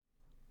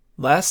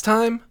Last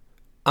time,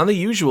 on the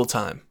usual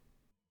time.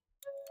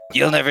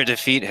 You'll never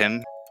defeat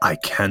him. I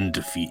can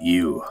defeat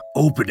you.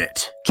 Open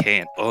it.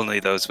 Can't. Only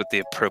those with the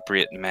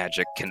appropriate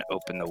magic can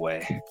open the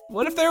way.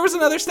 What if there was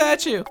another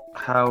statue?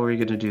 How are we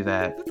gonna do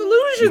that? With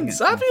illusions,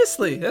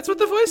 obviously. That's what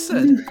the voice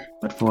said.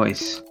 What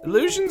voice?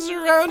 Illusions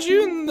are around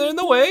you and they're in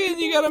the way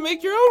and you gotta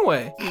make your own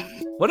way.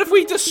 What if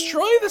we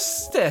destroy the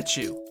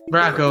statue?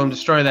 Rocco,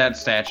 destroy that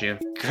statue.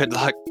 Good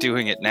luck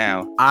doing it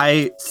now.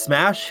 I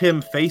smash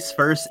him face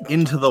first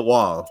into the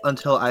wall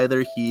until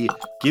either he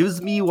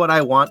gives me what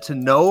I want to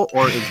know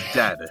or is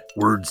dead.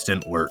 Words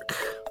didn't work.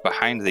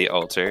 Behind the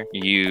altar,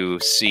 you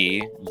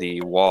see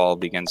the wall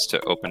begins to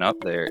open up.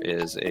 There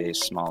is a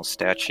small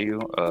statue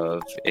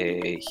of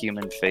a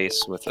human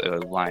face with a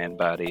lion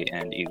body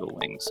and eagle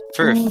wings.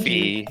 For a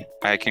fee,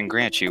 I can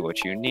grant you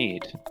what you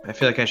need. I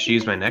feel like I should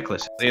use my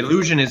necklace. The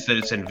illusion is that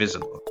it's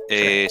invisible.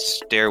 A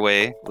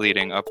stairway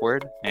leading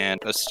upward and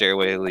a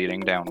stairway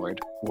leading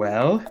downward.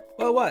 Well,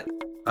 Well, what?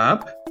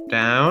 up,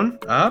 down,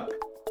 up.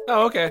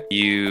 Oh, okay.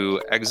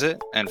 You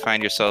exit and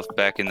find yourself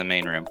back in the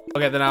main room.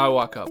 Okay, then now I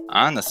walk up.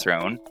 On the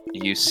throne,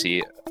 you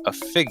see a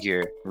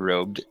figure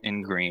robed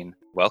in green.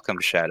 Welcome,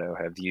 Shadow.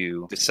 Have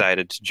you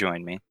decided to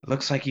join me?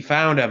 Looks like you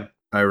found him.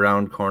 I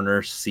round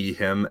corner, see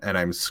him, and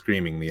I'm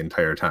screaming the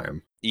entire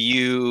time.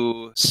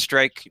 You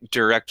strike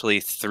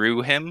directly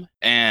through him,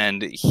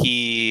 and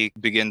he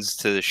begins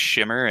to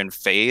shimmer and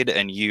fade,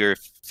 and your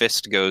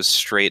fist goes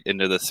straight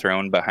into the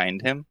throne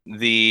behind him.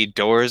 The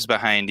doors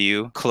behind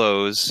you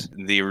close.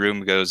 The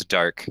room goes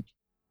dark.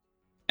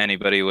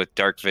 Anybody with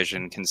dark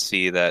vision can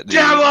see that the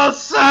Devil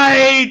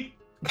sight!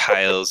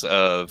 piles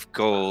of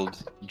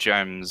gold,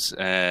 gems,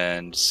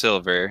 and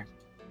silver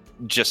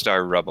just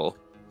are rubble.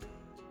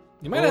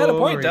 You might have had a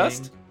point, Boring.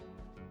 Dust.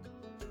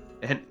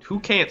 And who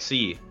can't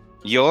see?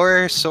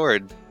 Your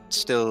sword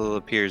still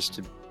appears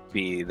to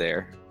be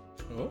there.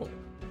 Oh.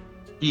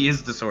 He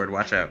is the sword,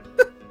 watch out.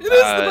 It is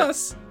the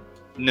bus.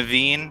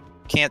 Naveen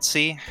can't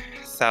see.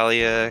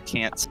 Thalia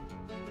can't see.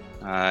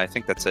 I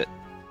think that's it.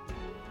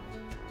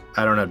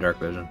 I don't have dark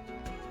vision.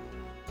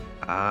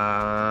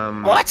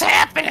 What's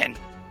happening?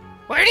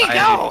 Where'd he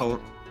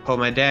Pull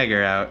my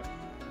dagger out.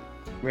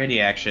 Ready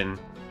action.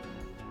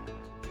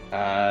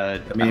 I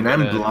mean,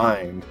 I'm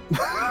blind.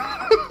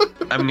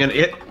 I'm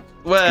gonna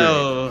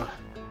well,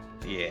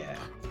 yeah.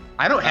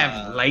 I don't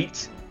have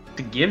light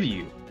to give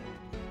you.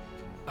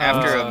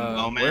 After a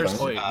moment, Where's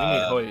Hoyt? We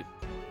need Hoyt.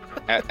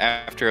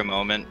 After a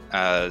moment,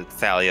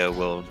 Thalia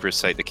will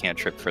recite the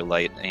cantrip for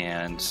light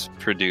and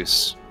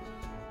produce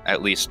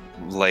at least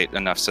light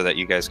enough so that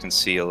you guys can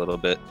see a little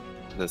bit.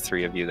 The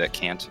three of you that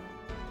can't.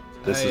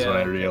 This is when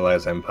I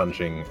realize I'm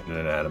punching an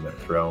inanimate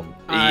throne.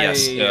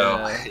 Yes.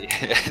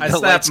 I The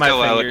snap lights my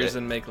go out. fingers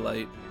and make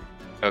light.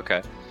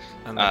 Okay.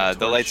 on the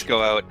The lights torch.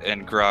 go out,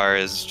 and Grar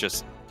is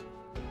just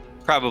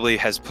probably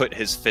has put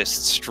his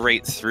fist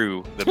straight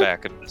through the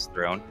back of his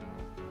throne.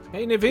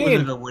 Hey Was it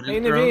Naveen! a wooden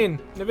Hey throne?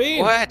 Naveen!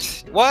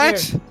 What? What?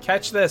 Here,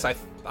 catch this. I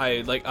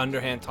like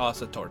underhand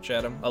toss a torch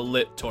at him. A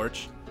lit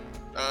torch.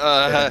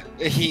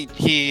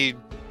 He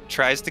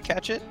tries to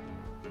catch it.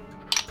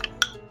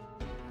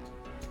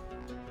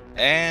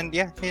 And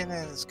yeah,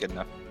 that's good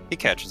enough. He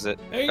catches it.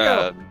 There you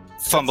go.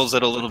 Fumbles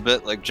it a little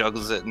bit, like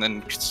juggles it, and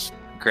then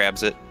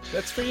grabs it.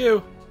 That's for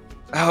you.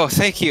 Oh,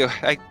 thank you.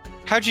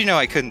 How'd you know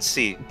I couldn't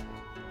see?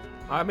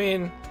 I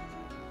mean,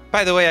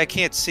 By the way, I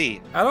can't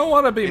see. I don't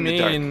want to be In the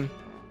dark. mean.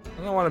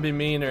 I don't want to be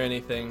mean or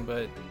anything,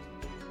 but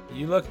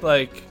you looked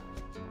like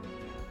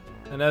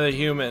another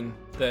human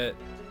that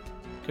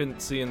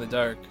couldn't see in the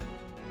dark.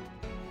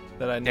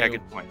 That I knew. Yeah,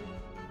 good point.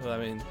 Well, I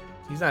mean,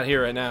 he's not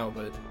here right now,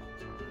 but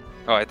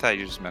Oh, I thought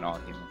you just meant all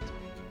humans.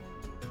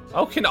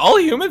 oh, can all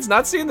humans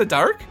not see in the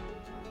dark?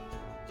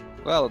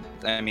 Well,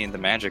 I mean, the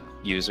magic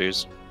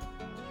users,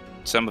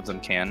 some of them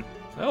can.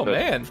 Oh but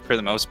man, For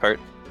the most part,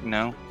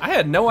 no. I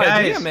had no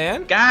idea,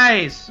 man.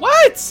 Guys!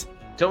 What?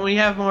 Don't we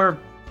have more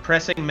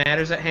pressing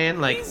matters at hand?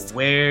 Like He's-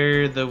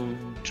 where the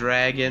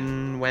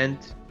dragon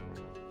went?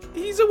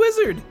 He's a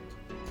wizard.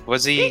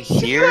 Was he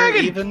He's a here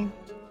dragon! even?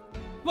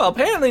 Well,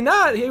 apparently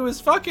not. He was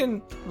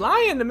fucking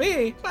lying to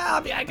me. Well, I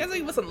mean, I guess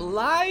he wasn't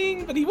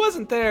lying, but he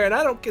wasn't there, and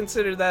I don't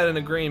consider that an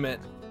agreement.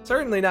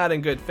 Certainly not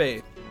in good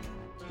faith.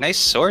 Nice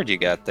sword you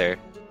got there.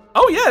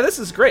 Oh yeah, this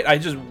is great. I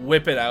just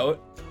whip it out,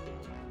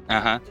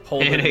 Uh-huh.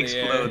 hold And it it in the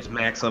air. explodes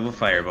max level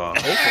fireball.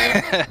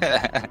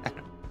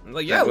 I'm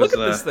like, yeah, That look was,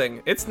 at this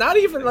thing. It's not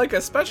even like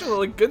a special,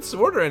 like, good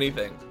sword or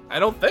anything. I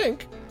don't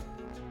think.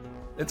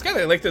 It's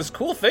got like this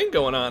cool thing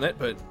going on it,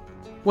 but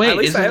Wait, at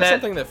least I have isn't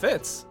something that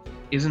fits.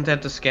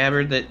 that the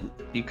scabbard that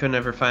you could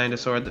never find a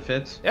sword that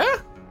fits? Yeah,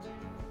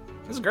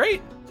 it's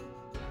great.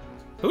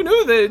 Who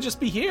knew that it'd just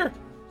be here,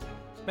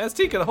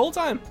 Maztika, the whole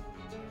time?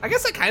 I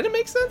guess that kind of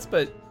makes sense,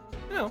 but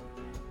you know.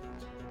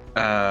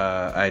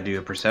 I do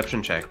a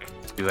perception check.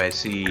 Do I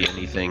see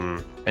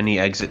any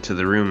exit to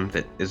the room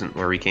that isn't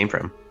where we came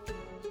from?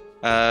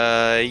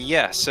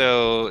 Yeah,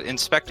 so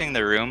inspecting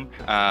the room,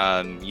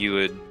 you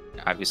would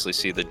obviously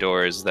see the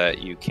doors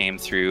that you came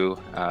through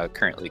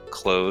currently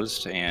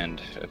closed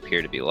and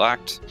appear to be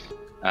locked.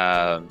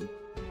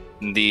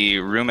 The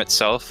room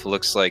itself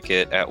looks like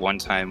it at one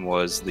time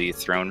was the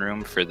throne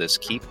room for this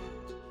keep.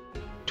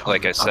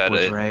 Like I said, Up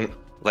was right.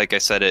 Like I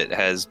said, it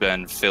has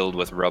been filled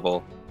with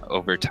rubble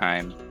over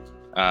time.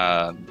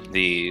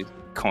 The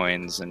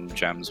coins and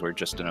gems were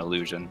just an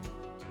illusion.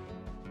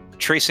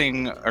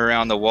 Tracing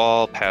around the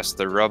wall past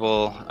the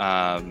rubble,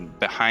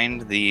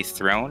 behind the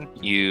throne,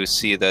 you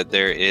see that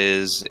there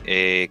is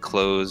a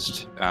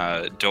closed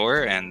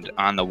door, and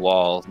on the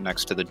wall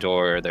next to the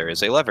door, there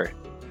is a lever.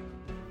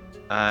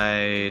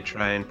 I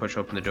try and push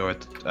open the door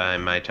with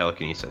my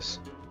telekinesis.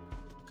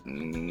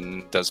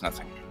 Does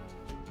nothing.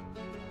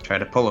 Try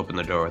to pull open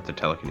the door with the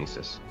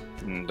telekinesis.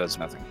 Does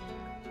nothing.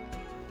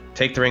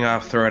 Take the ring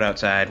off, throw it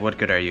outside. What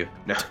good are you?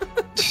 No.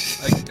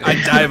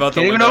 I dive out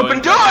the Can't even window. open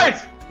and-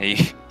 doors!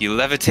 You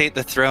levitate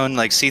the throne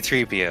like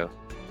C-3PO.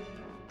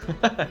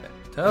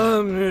 Tell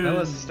him Tell to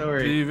us a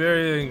story. be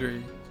very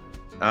angry.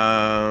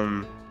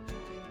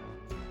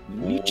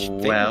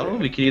 Well,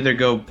 we could either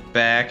go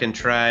back and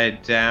try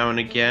down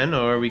again,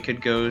 or we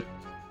could go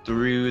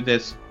through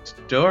this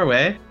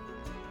doorway.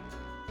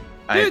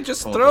 Yeah,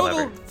 just pull throw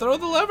lever. throw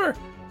the lever.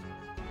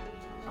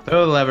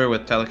 Throw the lever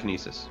with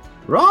telekinesis.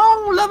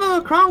 Wrong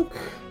lever, Kronk.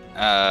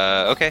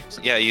 Okay,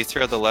 yeah, you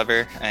throw the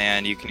lever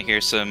and you can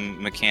hear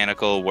some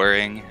mechanical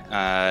whirring.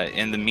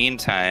 In the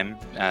meantime,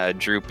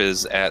 Droop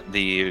is at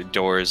the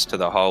doors to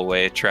the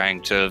hallway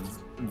trying to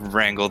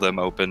wrangle them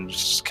open,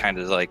 just kind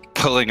of like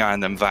pulling on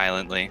them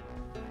violently.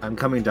 I'm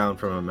coming down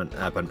from an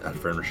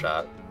epinephrine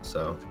shot,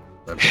 so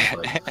that's just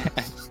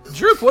like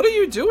Droop, what are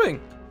you doing?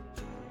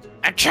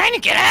 I'm trying to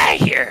get out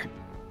of here!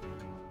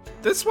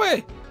 This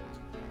way.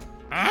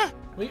 Huh?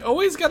 We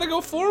always gotta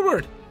go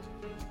forward.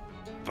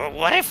 But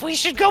what if we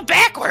should go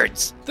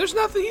backwards? There's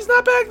nothing. He's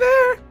not back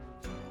there.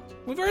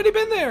 We've already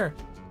been there.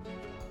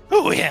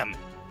 Who, him?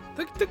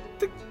 The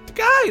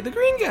guy, the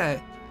green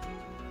guy.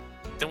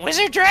 The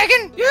wizard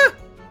dragon? Yeah.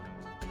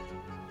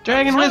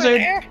 Dragon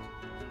Wizard!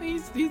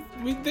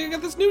 They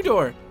got this new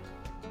door.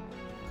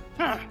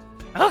 Huh.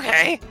 Okay. All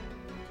right.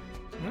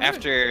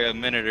 After a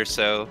minute or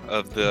so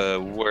of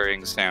the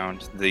whirring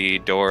sound, the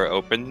door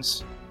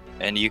opens,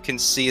 and you can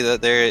see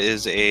that there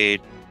is a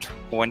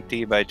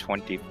 20 by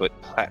 20 foot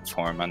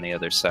platform on the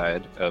other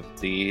side of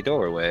the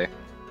doorway.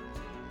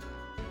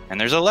 And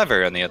there's a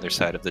lever on the other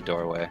side of the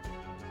doorway.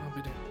 I'll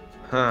be down.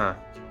 Huh.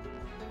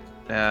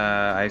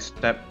 I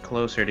step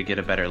closer to get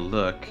a better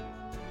look.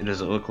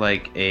 Does it look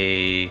like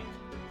a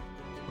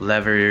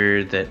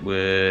lever that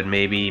would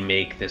maybe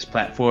make this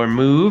platform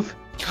move?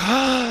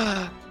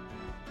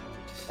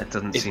 That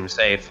doesn't seem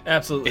safe.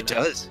 Absolutely. It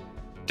does.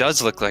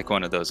 Does look like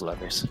one of those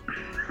levers.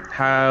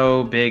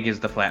 How big is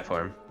the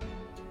platform?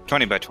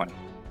 20 by 20.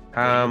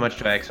 How much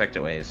do I expect it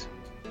weighs?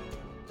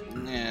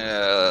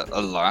 A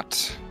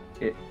lot.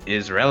 It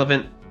is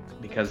relevant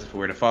because if we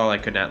were to fall, I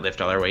could not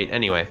lift all our weight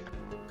anyway.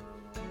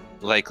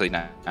 Likely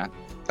not.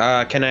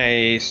 Can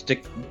I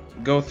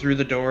go through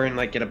the door and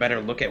like get a better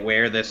look at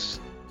where this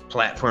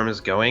platform is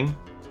going?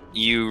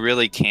 You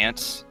really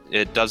can't.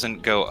 It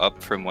doesn't go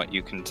up from what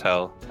you can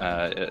tell.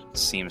 It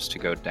seems to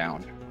go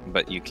down,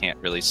 but you can't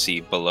really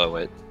see below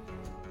it.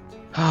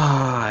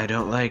 Ah, I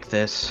don't like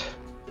this.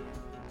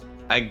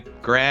 I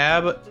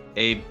grab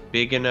a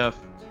big enough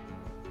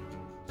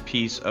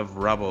piece of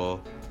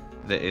rubble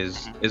that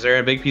is there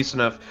a big piece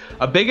enough?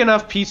 A big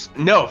enough piece?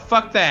 No,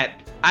 fuck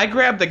that. I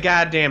grab the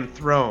goddamn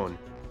throne.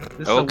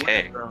 This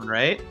Okay. is a wood throne,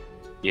 right?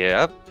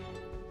 Yep.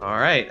 All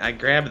right, I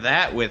grab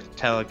that with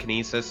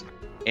telekinesis,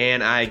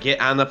 and I get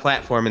on the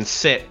platform and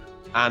sit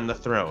on the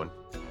throne.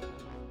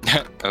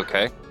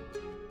 Okay.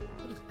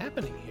 What is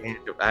happening here? And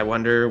I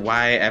wonder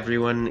why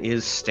everyone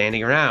is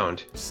standing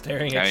around.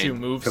 Staring at I you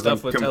mean, move because I'm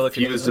stuff with confused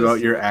telekinesis. about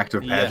your act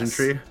of Yes,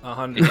 pageantry.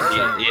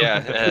 100%.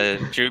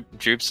 Yeah.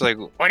 Droop's like,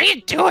 what are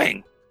you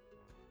doing?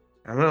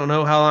 I don't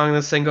know how long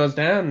this thing goes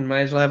down.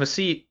 Might as well have a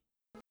seat.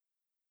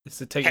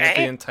 Is it taking up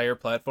the Hey. entire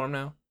platform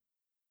now?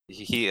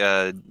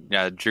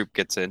 Droop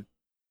gets in.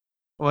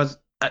 Was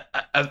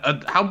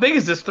how big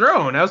is this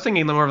throne? I was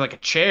thinking more of like a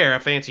chair, a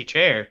fancy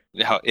chair.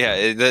 No,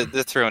 yeah,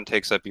 the throne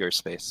takes up your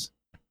space.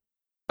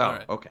 Oh,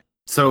 Alright. okay.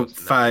 So Close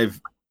enough.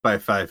 5 by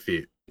 5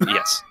 feet.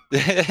 Yes.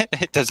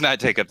 It does not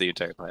take up the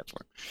entire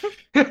platform.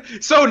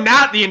 So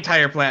not the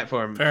entire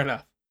platform, Fair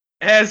enough.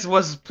 as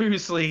was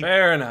previously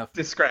Fair enough.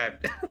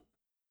 described.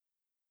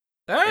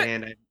 All right.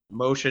 And I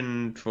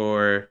motioned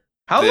for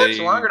how The- much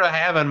longer do I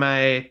have on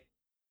my?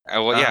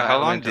 Well, yeah, how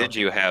long Elemental. did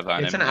you have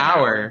on It's him? an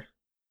hour.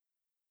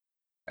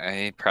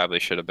 I probably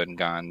should have been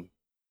gone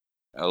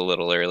a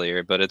little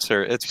earlier, but it's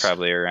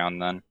probably around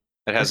then.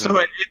 It hasn't. So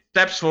it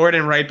steps forward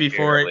and right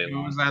before it Fairly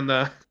long. moves on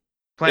the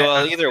Well,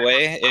 platform. either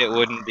way, it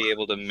wouldn't be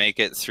able to make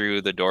it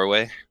through the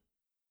doorway.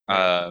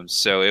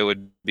 So it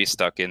would be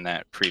stuck in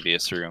that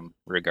previous room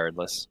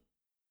regardless.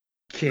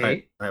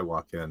 Okay. I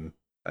walk in.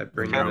 I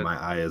bring Now out. my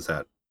eye is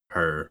at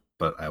her,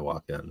 but I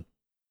walk in.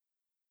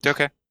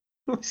 Okay.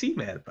 What's he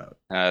mad about?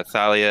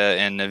 Thalia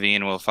and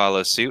Naveen will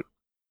follow suit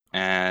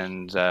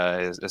and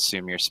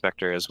assume your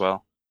Spectre as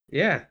well.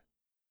 Yeah.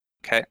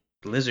 Okay.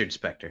 Lizard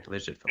Spectre.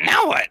 Lizard. Folk.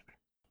 Now what?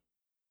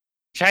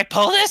 Should I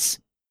pull this?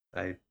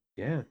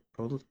 Yeah.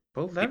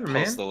 Pull He lever, pulls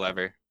man. the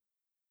lever.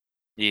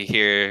 You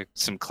hear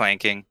some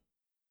clanking,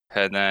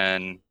 and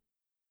then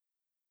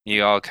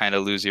you all kind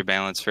of lose your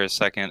balance for a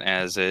second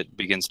as it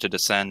begins to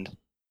descend.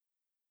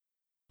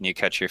 And you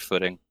catch your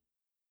footing.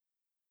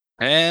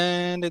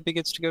 And it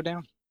begins to go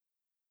down.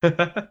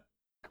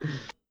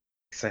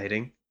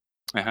 Exciting.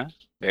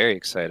 Very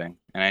exciting.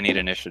 And I need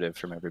initiative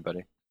from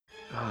everybody.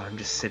 Oh, I'm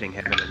just sitting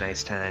having a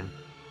nice time.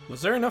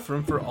 Was there enough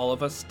room for all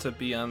of us to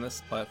be on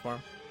this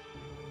platform?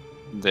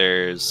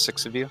 There's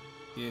 6 of you.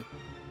 Yeah.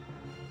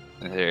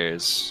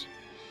 There's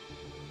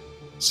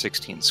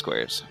 16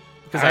 squares.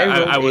 Because I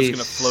rolled I was a going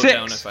to float 6.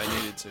 down if I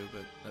needed to,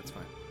 but that's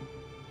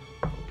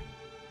fine.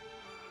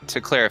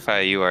 To clarify,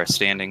 you are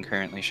standing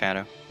currently,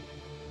 Shadow.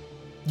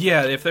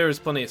 Yeah, if there was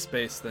plenty of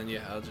space, then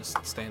yeah, I'll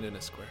just stand in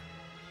a square.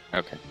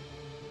 Okay.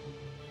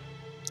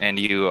 And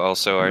you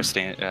also are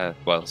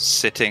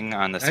sitting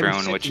on the I'm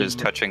throne, which is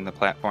sitting. touching the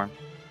platform.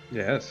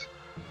 Yes.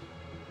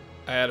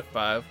 I had a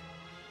 5.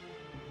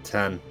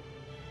 10.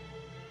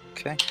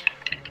 Okay.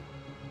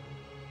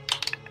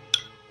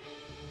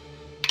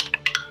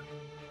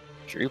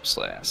 Droops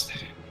last.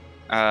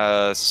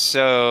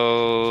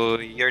 So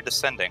you're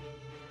descending.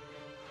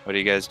 What are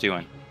you guys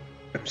doing?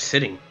 I'm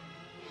sitting.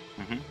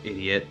 Mhm.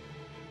 Idiot.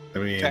 I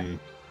mean, Okay.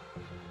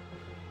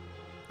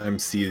 I'm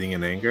seething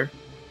in anger,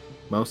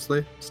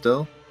 mostly,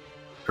 still,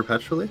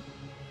 perpetually.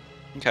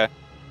 Okay.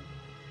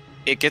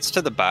 It gets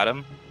to the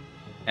bottom,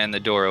 and the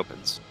door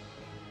opens.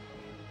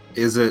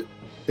 Is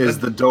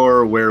the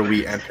door where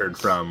we entered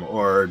from,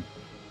 or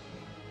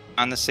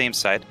On the same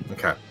side,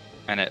 okay?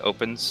 and it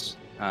opens.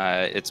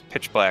 It's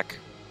pitch black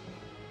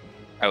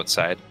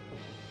outside.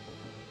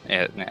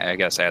 I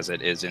guess as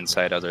it is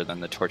inside, other than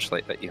the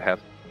torchlight that you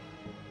have.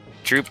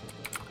 Droop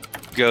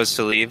goes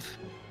to leave,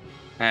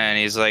 and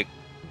he's like,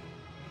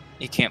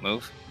 "You can't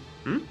move."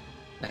 Hmm?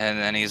 And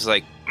then he's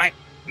like,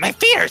 "My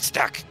feet are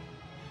stuck.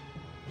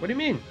 What do you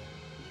mean?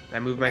 I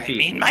moved my feet. I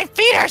mean, my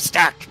feet are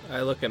stuck."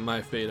 I look at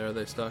my feet. Are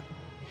they stuck?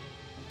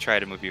 Try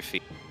to move your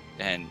feet,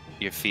 and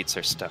your feet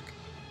are stuck.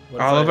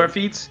 What All if of I our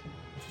feet? Since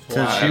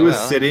fly? she was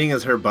well. sitting,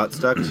 is her butt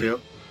stuck too?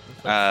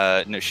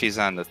 No, she's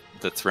on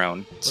the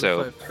throne,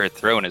 so if I- her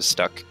throne is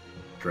stuck.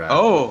 Drag.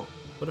 Oh.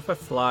 What if I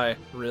fly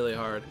really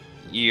hard?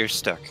 You're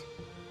stuck.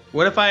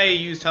 What if I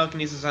use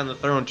telekinesis on the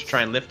throne to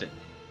try and lift it?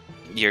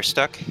 You're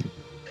stuck.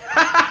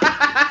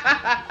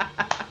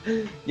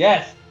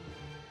 Yes.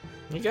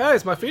 You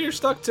guys, my feet are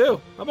stuck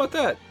too. How about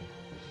that?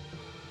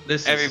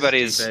 This is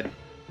Everybody's- stupid.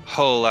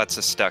 Whole lots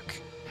of stuck.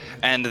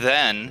 And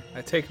then,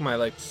 I take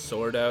my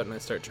sword out and I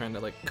start trying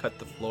to cut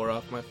the floor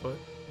off my foot.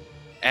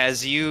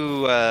 as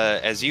you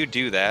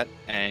do that,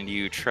 and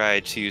you try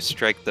to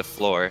strike the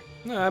floor,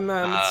 No, I'm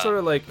not. It's sort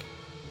of like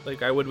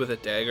I would with a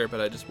dagger, but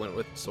I just went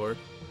with the sword.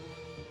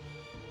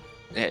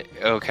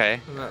 okay,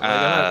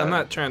 I'm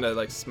not trying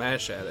to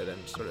smash at it.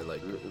 I'm sort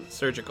of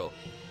surgical.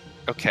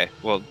 okay.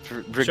 Well,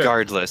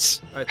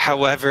 regardless, I-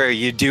 however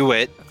you do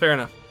it, Fair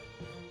enough.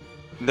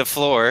 the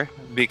floor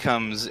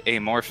becomes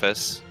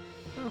amorphous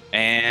Oh.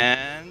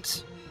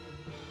 and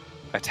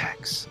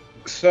attacks.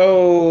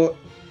 So,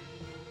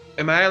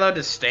 am I allowed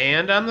to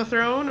stand on the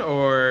throne,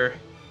 or?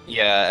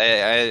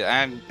 Yeah,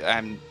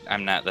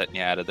 I'm not letting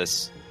you out of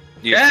this.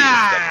 Your feet are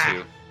Ah! stuck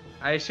too.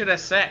 I should have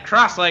sat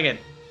cross-legged.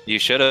 You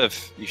should have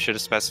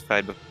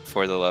specified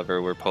before the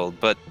lever were pulled,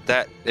 but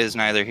that is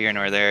neither here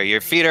nor there.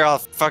 Your feet are all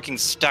fucking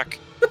stuck.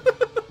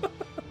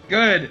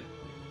 Good.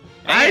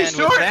 I And with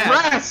short that,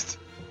 rest.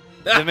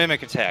 the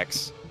mimic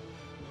attacks.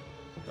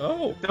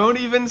 Oh, Don't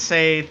even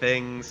say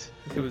things.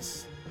 it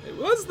was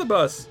the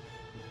bus.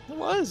 It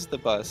was the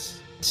bus.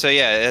 So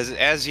yeah,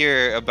 as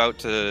you're about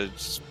to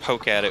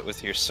poke at it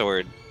with your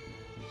sword,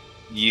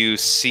 you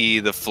see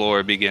the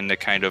floor begin to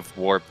kind of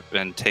warp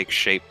and take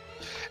shape,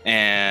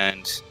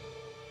 and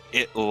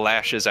it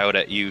lashes out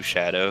at you,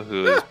 Shadow,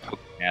 who is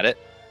poking at it.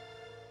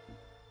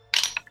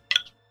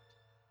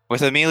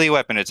 With a melee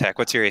weapon attack,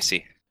 what's your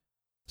AC?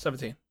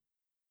 17.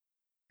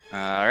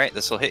 Alright,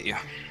 this will hit you,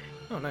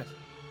 Oh, nice.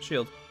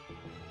 Shield.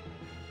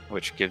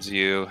 which gives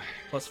you...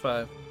 Plus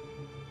 5.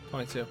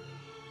 22.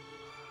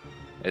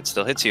 It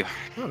still hits you.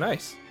 Oh,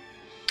 nice.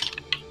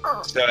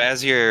 So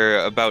as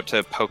you're about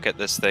to poke at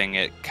this thing,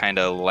 it kind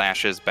of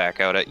lashes back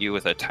out at you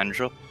with a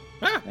tendril,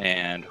 Ah.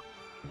 and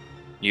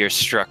you're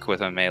struck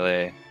with a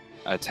melee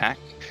attack.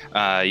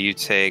 You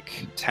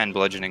take 10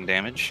 bludgeoning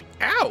damage.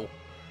 Ow!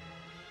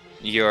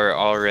 You're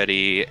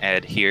already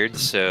adhered,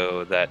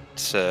 so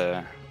that's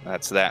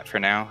that for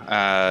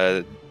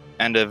now.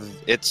 End of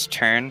its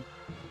turn.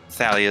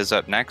 Thalia's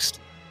up next.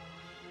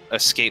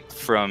 Escape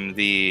from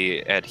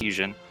the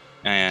adhesion,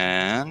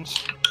 and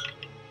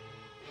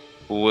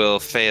will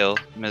fail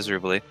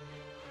miserably.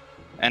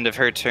 End of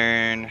her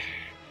turn.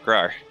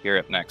 Grar, you're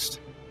up next.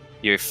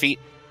 Your feet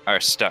are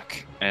stuck,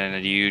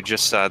 and you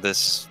just saw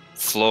this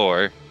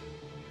floor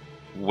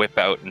whip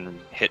out and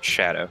hit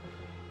Shadow.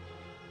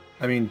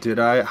 I mean,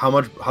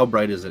 how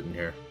bright is it in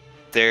here?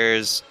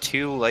 There's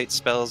 2 light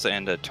spells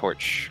and a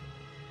torch.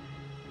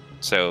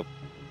 So,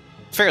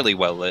 fairly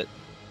well lit.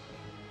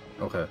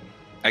 Okay.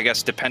 I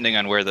guess depending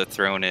on where the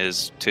throne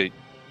is to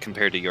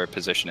compared to your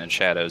position in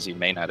shadows, you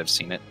may not have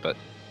seen it, but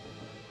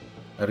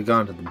I'd have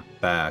gone to the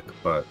back,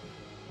 but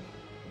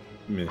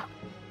meh.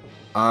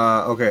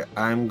 Okay,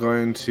 I'm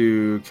going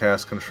to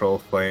cast Control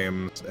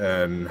Flames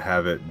and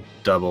have it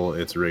double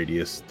its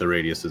radius, the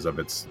radiuses of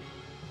its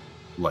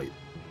light.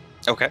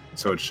 okay.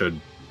 So it should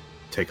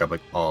take up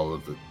like all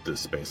of the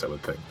space, I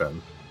would think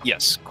then.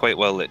 Yes, quite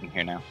well lit in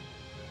here now.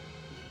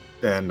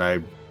 And I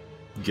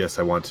guess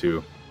I want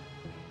to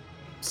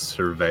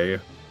survey,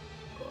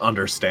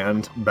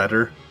 understand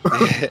better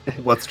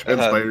what's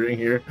transpiring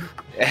here.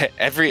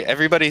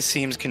 Everybody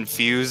seems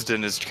confused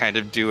and is kind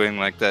of doing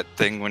like that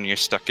thing when you're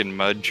stuck in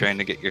mud trying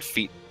to get your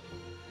feet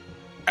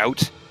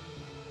out.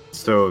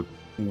 So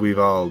we've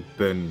all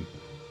been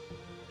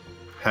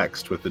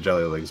hexed with the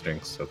Jelly Legs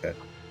drinks, okay?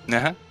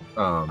 Uh-huh.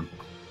 I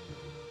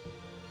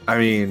I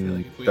mean, feel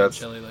like if we had that's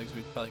jelly legs,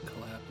 we'd probably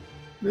collapse.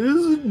 this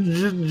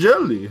is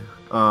jelly.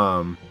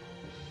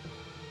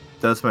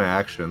 That's my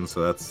action,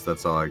 so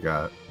that's all I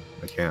got.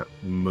 I can't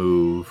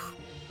move,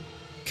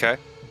 Okay.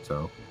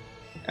 so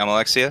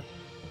Amalexia,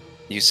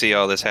 you see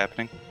all this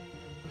happening?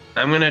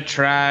 I'm gonna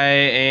try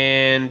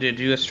and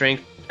do a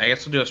strength. I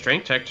guess we'll do a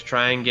strength check to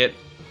try and get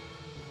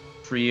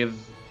free of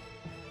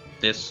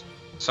this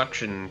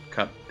suction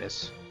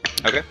cupness.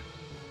 Okay.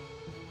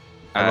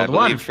 I I rolled a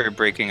believe one. for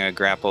breaking a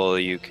grapple,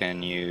 you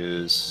can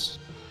use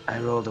I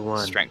rolled a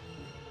 1. strength,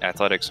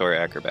 athletics, or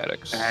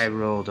acrobatics. I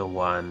rolled a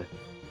 1.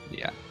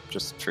 Yeah,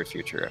 just for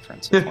future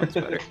reference. If one's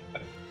better.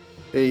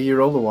 hey, you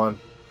rolled a 1.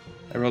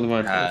 I rolled a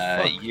 1.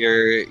 If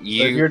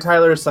You're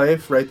Tyler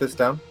Syfe, write this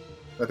down.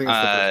 I think it's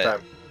the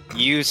first time.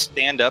 you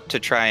stand up to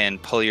try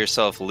and pull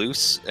yourself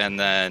loose, and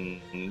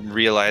then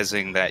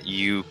realizing that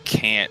you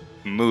can't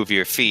move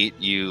your feet,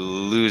 you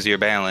lose your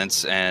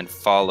balance and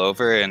fall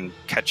over and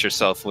catch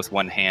yourself with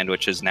one hand,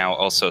 which is now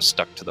also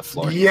stuck to the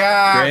floor.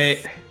 Yeah,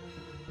 Great.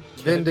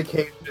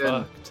 vindication.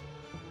 Fucked.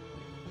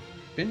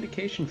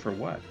 Vindication for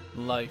what?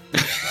 Life.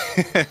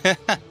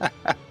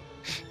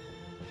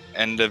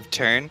 End of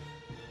turn.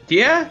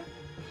 Yeah,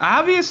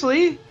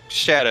 obviously.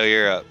 Shadow,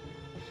 you're up.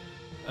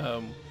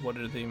 What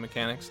are the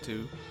mechanics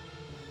to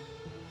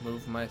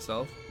move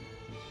myself?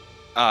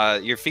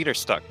 Your feet are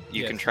stuck.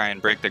 You can Yes. try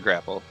and break the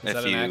grapple Is if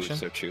that an you action?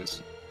 so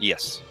choose.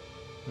 Yes.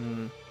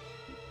 I'm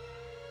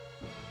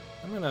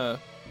gonna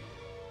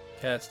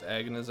cast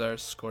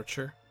Agnazar's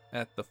Scorcher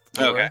at the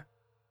floor. Okay.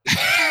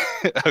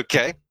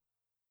 Okay.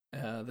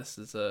 This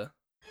is a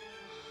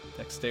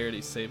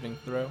dexterity saving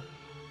throw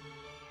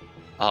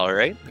All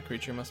right. the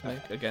creature must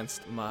make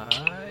against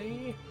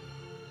my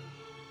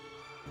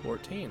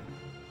 14.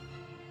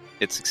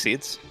 It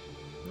succeeds.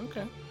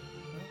 Okay. Well,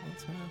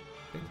 that's gonna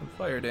take some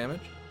fire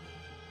damage.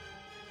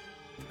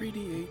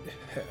 3d8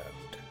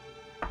 halved.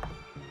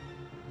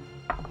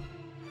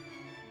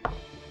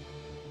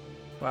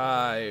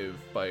 5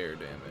 fire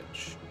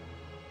damage.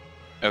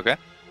 Okay.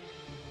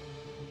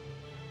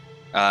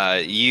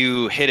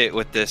 You hit it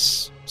with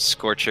this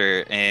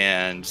scorcher,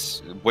 and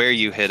where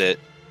you hit it,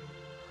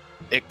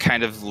 it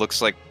kind of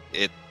looks like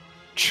it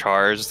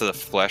chars the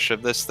flesh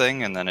of this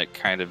thing, and then it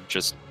kind of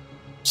just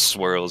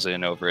swirls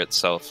in over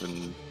itself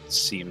and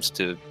seems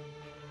to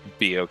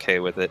be okay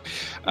with it.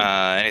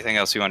 Anything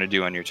else you want to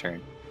do on your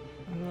turn?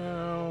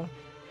 No,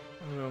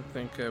 I don't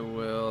think I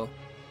will.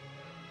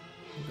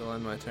 It'll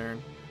end my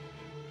turn.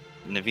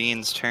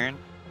 Naveen's turn.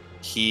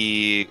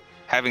 He,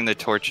 having the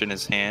torch in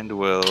his hand,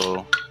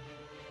 will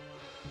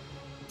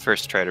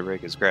first try to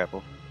break his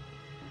grapple,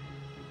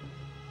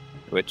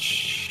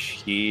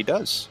 which he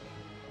does.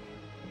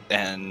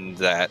 And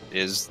that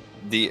is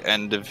the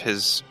end of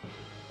his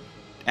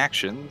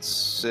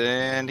actions.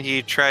 And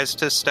he tries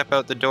to step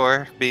out the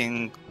door,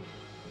 being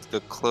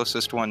the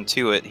closest one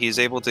to it. He's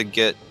able to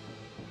get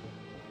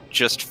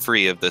just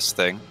free of this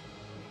thing,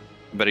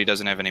 but he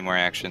doesn't have any more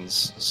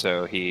actions,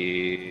 so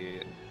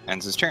he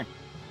ends his turn.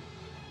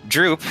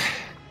 Droop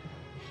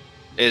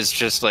is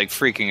just like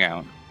freaking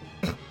out.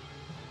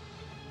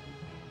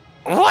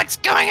 What's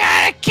going on?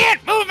 I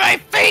can't move my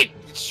feet!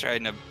 He's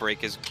trying to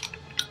break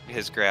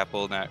his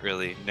grapple, not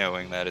really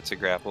knowing that it's a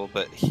grapple,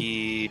 but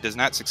he does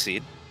not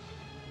succeed.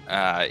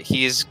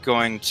 He's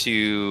going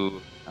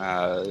to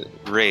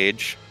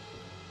rage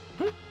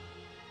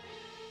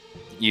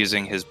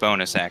using his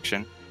bonus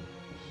action.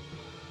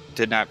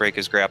 Did not break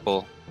his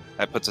grapple.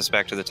 That puts us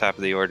back to the top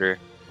of the order,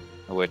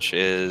 which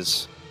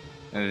is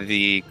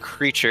the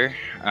creature.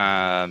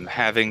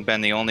 Having been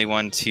the only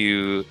one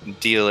to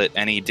deal it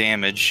any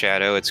damage,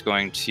 Shadow, it's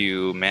going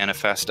to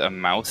manifest a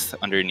mouth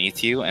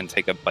underneath you and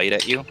take a bite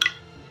at you.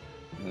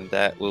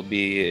 That will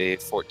be a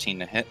 14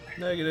 to hit.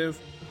 Negative.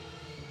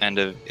 End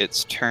of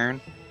its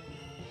turn.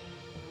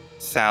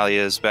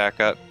 Thalia's back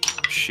up.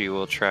 She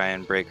will try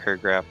and break her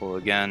grapple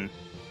again.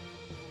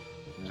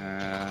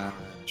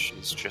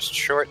 She's just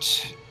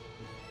short.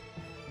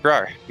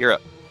 Grar, you're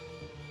up.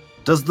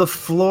 Does the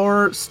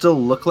floor still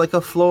look like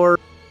a floor?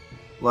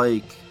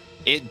 Like,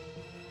 It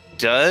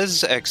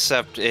does,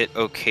 except it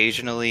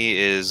occasionally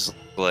is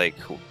like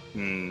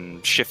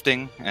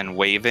shifting and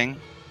waving.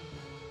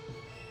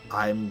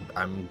 I'm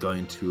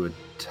going to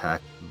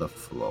attack the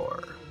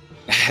floor.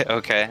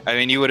 Okay. I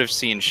mean, you would have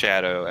seen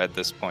Shadow at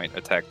this point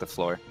attack the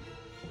floor.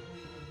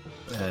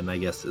 And I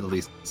guess at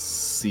least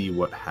see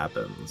what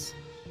happens.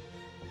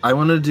 I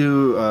want to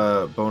do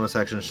bonus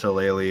action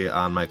Shillelagh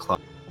on my claw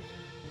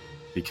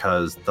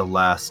because the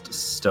last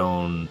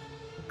stone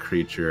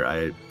creature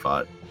I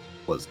fought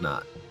was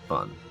not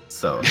fun.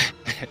 So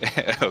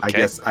Okay. I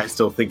guess I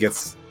still think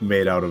it's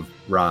made out of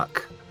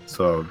rock.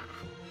 So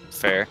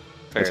Fair.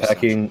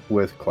 attacking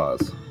with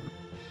claws.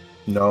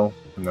 No.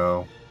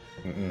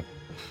 Mm-mm.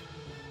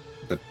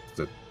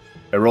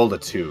 I rolled a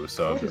 2,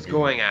 so What is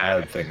going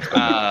on? bad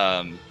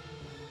things.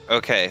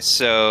 Okay,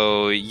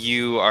 so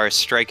you are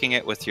striking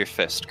it with your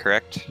fist,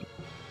 correct?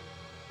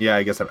 Yeah,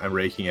 I guess I'm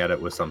raking at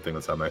it with something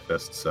that's on my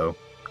fist. So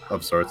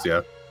of sorts,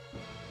 yeah.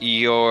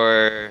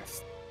 Your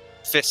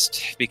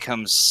fist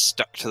becomes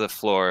stuck to the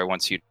floor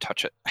once you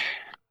touch it.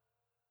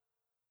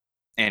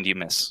 And you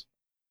miss.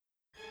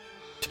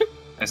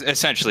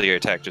 Essentially, your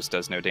attack just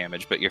does no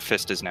damage, but your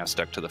fist is now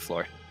stuck to the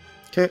floor.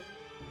 Okay.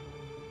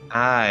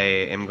 I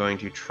am going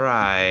to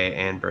try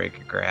and break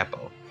a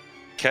grapple.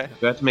 Okay.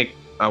 Do I have to make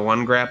a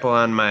 1 grapple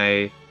on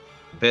my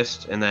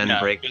fist and then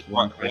break just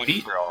one one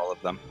feet? for all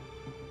of them.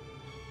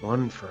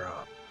 1 for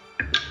all.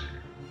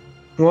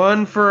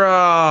 1 for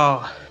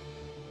all.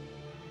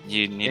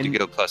 You need to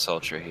go plus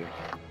ultra here.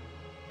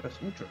 That's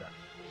ultra.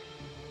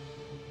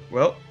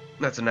 Well,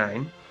 that's a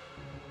 9,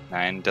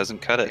 9 doesn't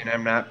cut it. and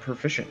I'm not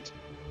proficient.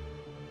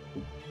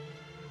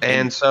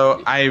 And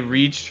so I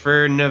reached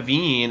for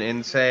Naveen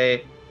and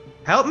say,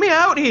 "Help me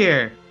out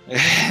here!"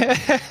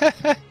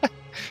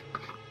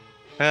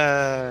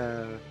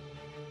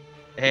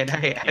 And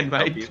I end my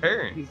help you.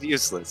 turn. He's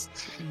useless.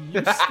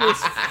 Useless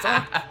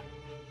fuck.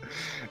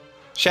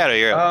 Shadow,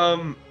 you're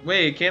up.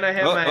 Wait, can I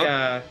have Oh,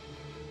 my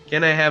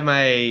can I have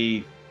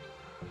my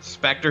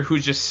specter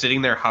who's just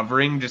sitting there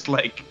hovering, just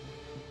like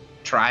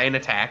try and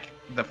attack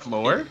the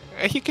floor?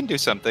 You can do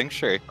something,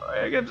 sure.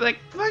 I'm like,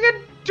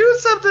 fucking do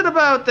something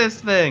about this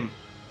thing.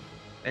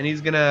 And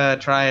he's gonna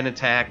try and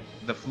attack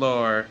the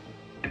floor.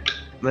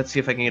 Let's see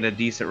if I can get a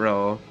decent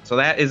roll. So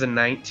that is a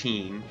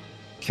 19.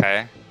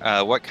 Okay.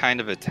 What kind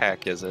of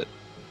attack is it?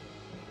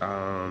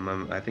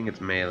 I think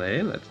it's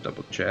melee. Let's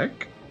double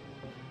check.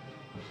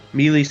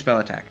 Melee spell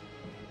attack.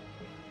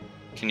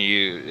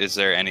 Is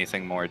there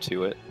anything more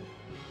to it?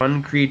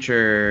 One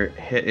creature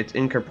hit. It's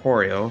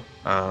incorporeal.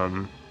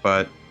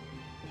 But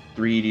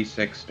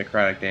 3d6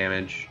 necrotic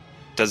damage.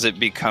 Does it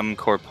become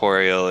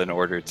corporeal in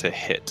order to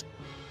hit?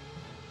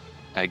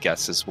 I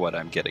guess is what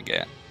I'm getting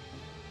at.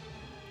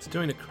 It's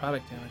doing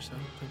necrotic damage, though. I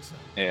don't think so.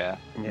 Yeah.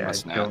 Yeah,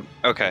 Must I not. don't.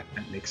 Okay.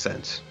 That makes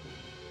sense.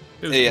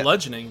 If it was Yeah.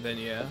 bludgeoning, then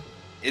yeah.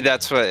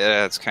 That's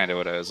kind of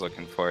what I was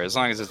looking for. As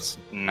long as it's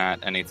not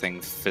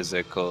anything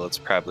physical, it's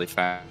probably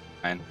fine.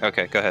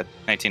 Okay, go ahead.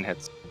 19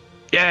 hits.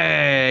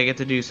 Yay! I get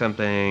to do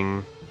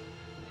something.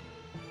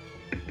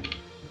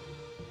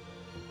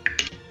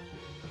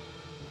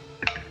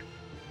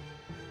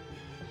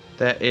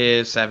 That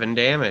is 7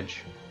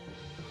 damage.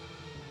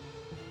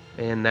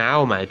 And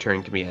now my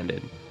turn can be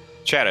ended.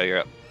 Shadow, you're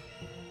up.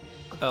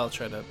 I'll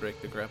try to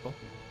break the grapple.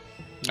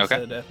 You Okay.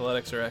 said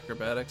athletics or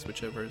acrobatics,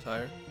 whichever is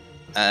higher.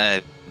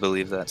 I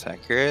believe that's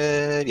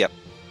accurate. Yep.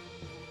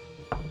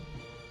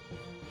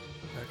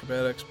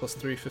 Acrobatics plus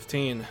 3,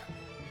 15.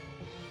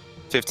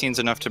 15's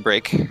enough to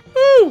break.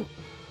 Woo!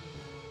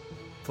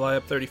 Fly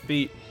up 30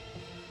 feet.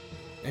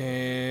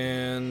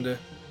 And... Oh,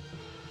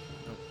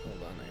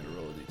 hold on, I gotta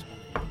roll a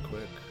d20 real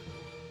quick.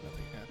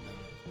 Nothing happened.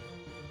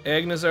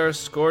 Agnazar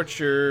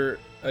Scorcher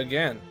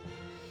again.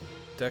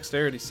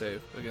 Dexterity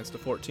save against a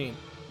 14.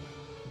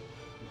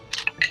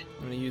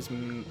 I'm gonna use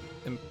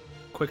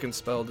Quicken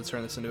Spell to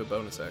turn this into a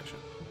bonus action.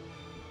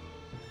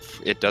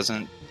 It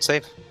doesn't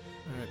save.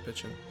 Alright,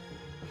 bitchin'.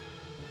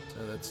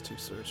 So that's 2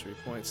 sorcery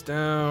points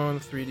down,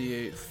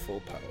 3d8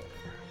 full power.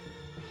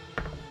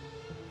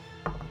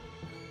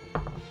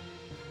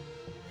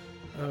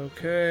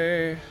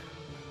 Okay.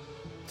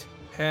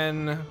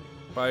 10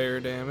 fire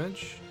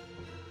damage.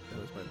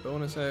 That was my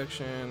bonus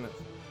action.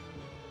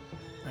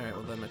 Alright,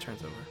 well then my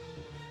turn's over.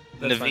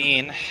 That's fine.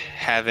 Naveen,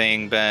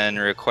 having been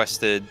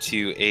requested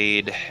to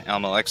aid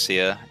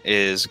Almalexia,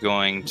 is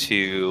going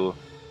to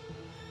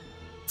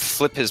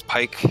flip his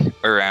pike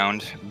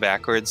around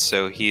backwards,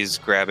 so he's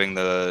grabbing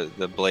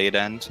the blade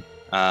end,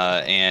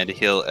 and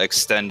he'll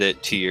extend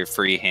it to your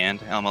free hand,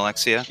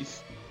 Almalexia.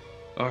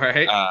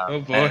 Alright. Oh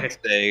boy. And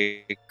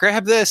say,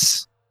 grab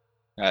this!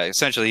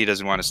 Essentially, he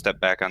doesn't want to step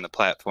back on the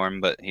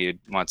platform, but he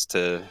wants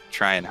to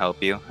try and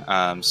help you.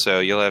 So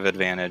you'll have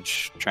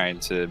advantage trying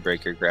to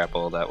break your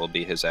grapple. That will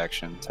be his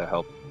action to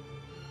help.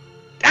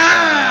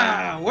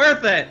 Ah!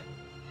 Worth it!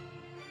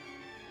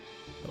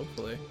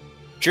 Hopefully.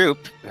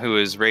 Droop, who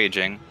is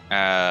raging,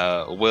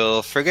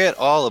 will forget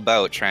all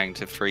about trying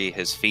to free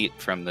his feet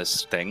from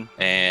this thing,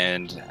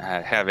 and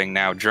having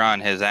now drawn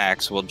his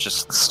axe, will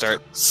just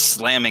start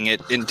slamming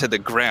it into the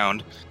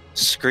ground,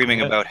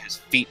 screaming about his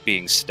feet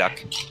being stuck.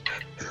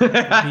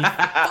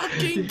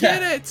 Fucking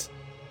get it!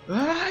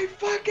 I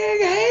fucking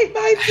hate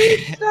my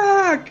feet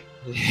stuck!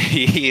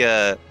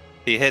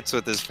 He hits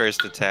with his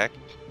first attack,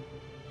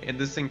 And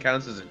this thing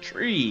counts as a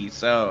tree,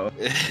 so...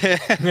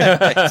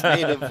 It's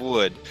made of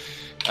wood.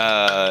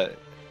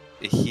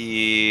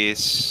 He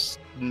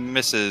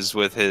misses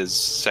with his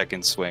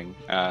second swing.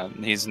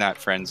 He's not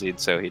frenzied,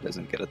 so he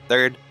doesn't get a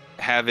third.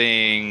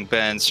 Having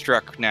been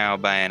struck now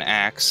by an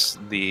axe,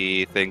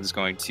 the thing's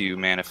going to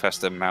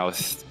manifest a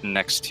mouth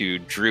next to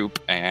Droop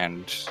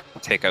and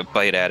take a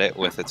bite at it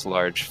with its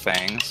large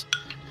fangs.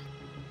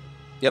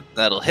 Yep,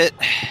 that'll hit.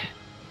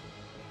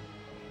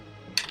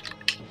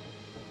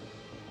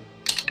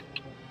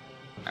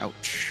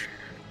 Ouch.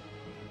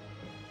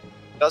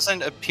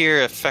 Doesn't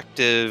appear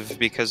effective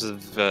because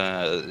of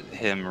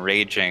him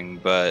raging,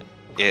 but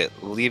it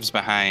leaves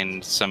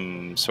behind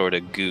some sort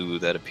of goo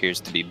that appears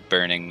to be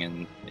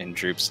burning in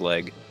Droop's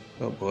leg.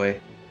 Oh boy.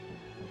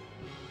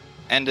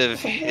 End of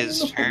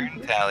his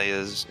turn.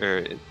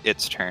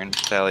 Its turn.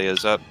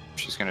 Thalia's up.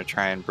 She's gonna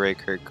try and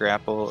break her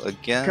grapple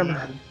again. Come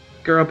on.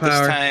 Girl power.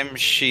 This time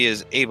she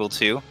is able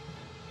to.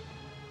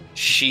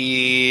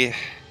 She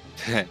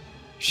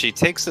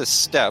takes a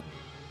step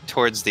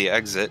towards the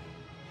exit.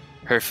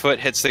 Her foot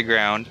hits the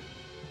ground,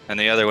 and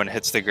the other one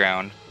hits the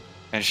ground,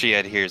 and she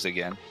adheres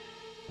again.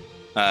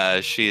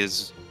 She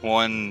is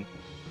one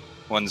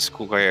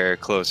square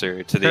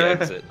closer to the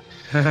exit.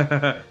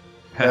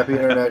 Happy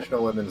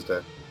International Women's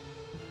Day.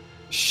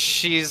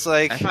 She's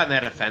like, I find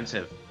that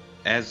offensive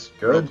as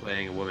Good.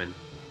 role-playing a woman.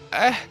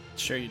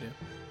 Sure you do.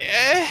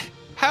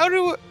 how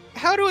do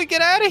we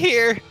get out of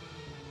here?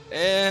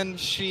 And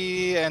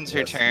she ends her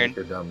Yes, turn. make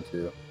her dumb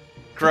too.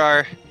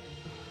 Grar,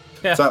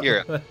 Yeah, So- you're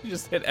up. you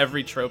just hit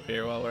every trope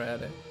here while we're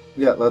at it.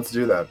 Yeah, let's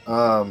do that.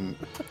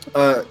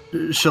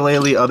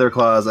 Shillelagh, other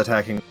claws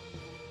attacking.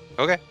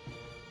 Okay.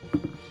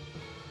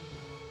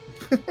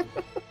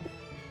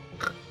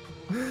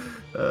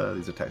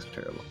 These attacks are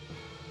terrible.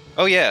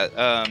 Oh yeah,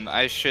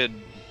 I should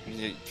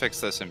fix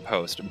this in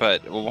post.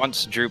 But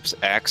once Droop's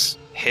axe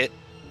hit,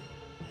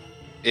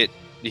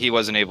 he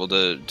wasn't able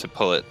to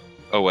pull it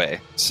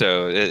away,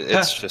 so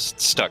it's just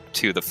stuck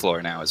to the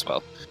floor now as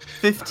well.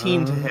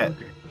 15 to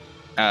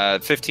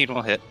hit. 15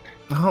 will hit.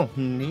 Oh,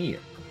 neat.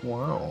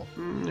 Wow.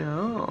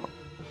 No.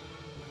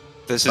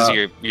 This is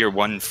your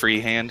one free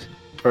hand.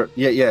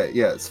 Yeah.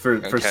 It's for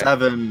Okay.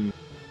 7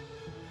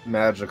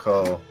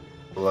 magical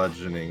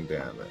bludgeoning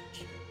damage.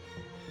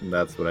 And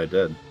that's what I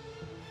did.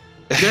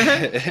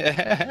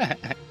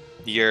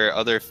 Your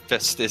other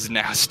fist is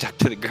now stuck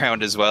to the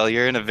ground as well.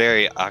 You're in a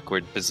very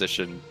awkward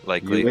position,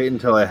 likely. You wait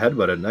until I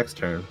headbutt it next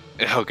turn.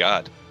 Oh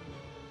god.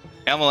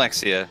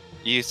 Almalexia,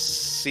 you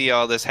see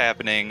all this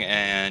happening,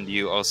 and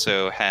you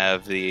also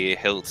have the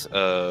hilt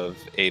of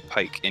a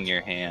pike in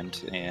your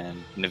hand,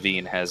 and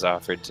Naveen has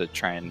offered to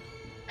try and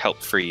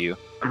help free you.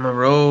 I'm gonna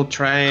roll,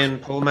 try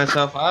and pull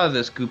myself out of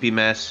this goopy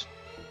mess.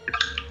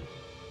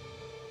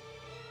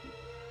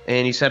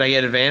 And you said I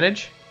get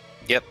advantage?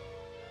 Yep.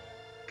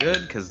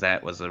 Good, because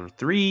that was a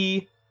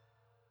 3.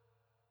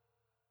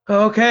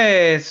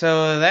 Okay,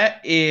 so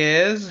that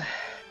is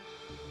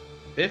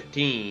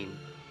 15.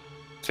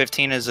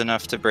 15 is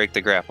enough to break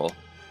the grapple.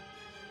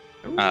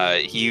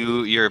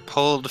 You're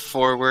pulled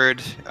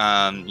forward.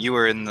 You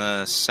were in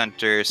the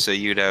center, so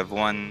you'd have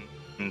 1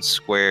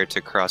 square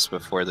to cross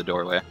before the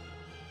doorway.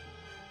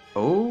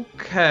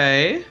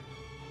 Okay.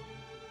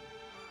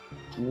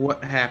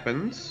 What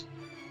happens?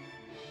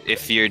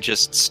 If you're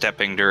just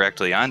stepping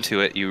directly onto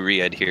it, you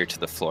re-adhere to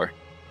the floor.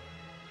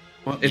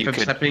 Well, if You I'm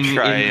could stepping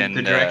try in the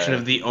and, direction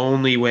of the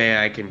only way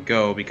I can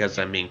go because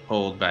I'm being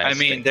pulled by a I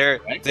mean,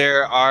 stick.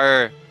 there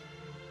are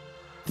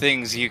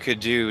things you could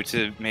do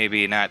to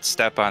maybe not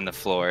step on the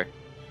floor.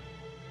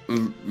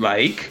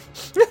 Like?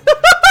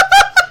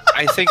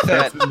 I think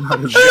that That's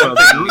not a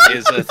jumping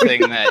is a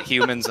thing that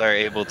humans are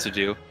able to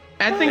do.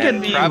 I think And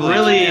it'd be probably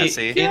really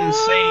Nancy.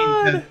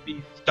 insane to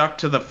be stuck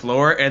to the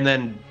floor and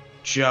then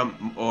jump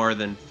more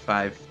than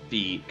 5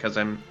 feet because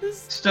I'm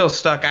still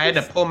stuck. I had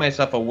to pull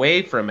myself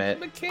away from it.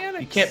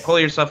 Mechanics. You can't pull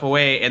yourself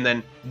away and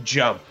then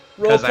jump.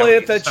 Role 'cause I play would it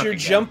get that stuck you're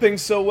again. jumping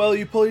so well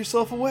you pull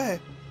yourself away.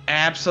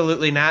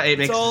 Absolutely not. It It's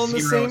makes all in the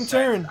zero same sense.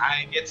 turn.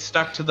 I get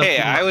stuck to the Hey,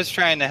 floor. I was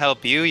trying to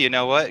help you. You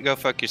know what? Go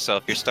fuck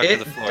yourself. You're stuck It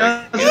to the floor.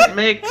 doesn't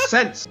make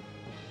sense.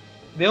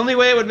 The only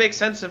way it would make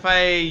sense if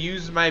I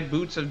use my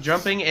boots of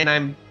jumping and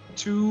I'm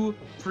too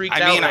freaked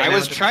out. I mean, right I now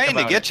was to trying think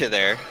to about get you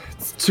there.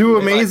 It's too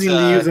amazing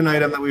But, to use an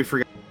item that we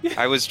forgot.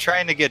 I was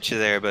trying to get you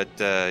there, but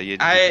you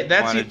That's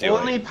didn't want to the do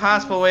only it.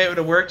 possible way it would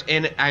have worked,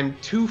 and I'm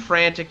too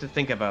frantic to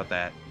think about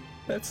that.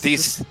 That's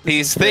These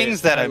this is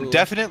things great. that I I'm love-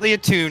 definitely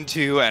attuned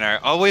to and are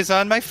always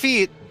on my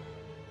feet,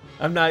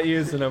 I'm not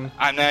using them.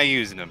 I'm not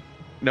using them.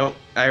 Nope,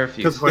 I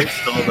refuse. Because Hoyt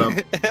stole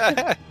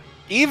them.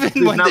 Even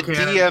Please, when now, the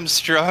Cannon. DM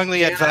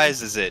strongly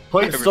advises it.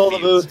 Hoyt I stole the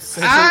refuse. boots.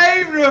 I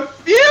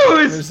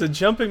refuse. There's a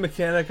jumping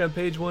mechanic on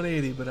page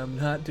 180, but I'm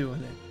not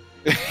doing it.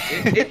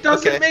 It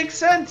doesn't Okay. make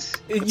sense.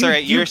 It's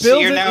alright. You're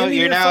build it now into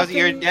you're your now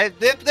fucking- you're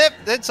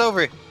that's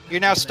over. You're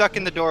now stuck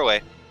in the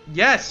doorway.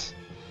 Yes.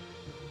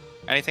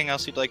 Anything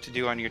else you'd like to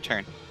do on your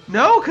turn?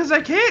 No, because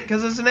I can't.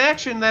 Because it's an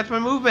action. That's my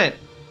movement.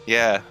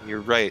 Yeah,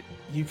 you're right.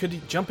 You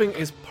could jumping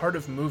is part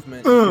of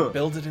movement. You Ugh. could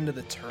build it into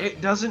the turn. It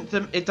doesn't.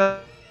 It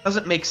doesn't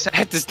Doesn't make sense.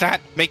 That does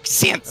not make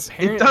sense.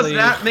 It does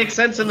not make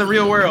sense in the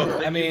real world.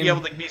 I mean, you'd be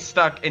able to be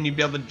stuck and you'd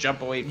be able to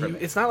jump away from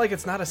it. It's not like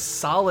it's not a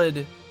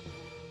solid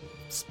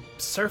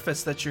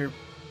surface that you're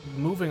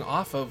moving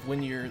off of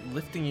when you're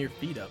lifting your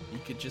feet up. You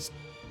could just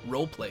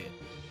roleplay it.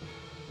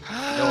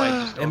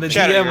 And the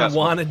Shadow, you're DM awesome.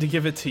 wanted to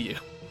give it to you.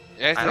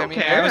 I don't mean,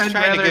 care. I was I'd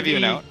trying to rather give you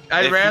an be- out.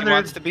 I'd If rather he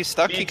wants to be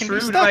stuck, Be he can true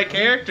be to stuck. my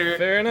character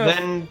Fair enough.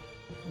 than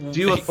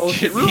do a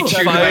bullshit Be rule. true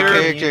to my Fire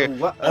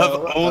character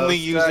of only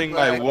using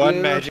my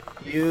one magic.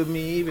 You,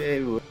 me,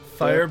 baby.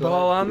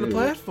 Fireball on the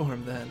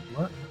platform, then.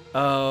 What?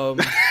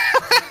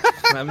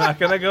 I'm not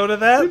gonna go to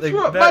that. That's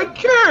what my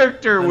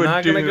character I'm would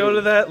not do. gonna go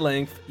to that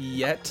length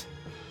yet.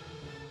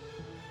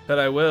 But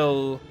I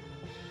will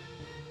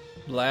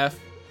laugh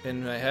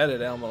in my head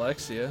at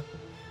Almalexia.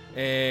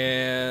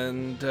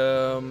 And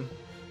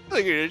Look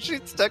at her,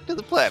 she's stuck to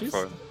the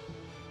platform.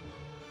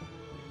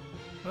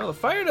 well, the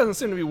fire doesn't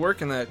seem to be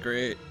working that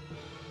great.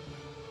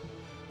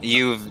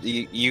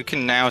 You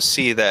can now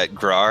see that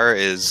Grar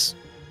is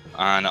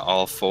on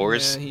all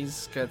fours. Yeah,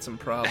 he's got some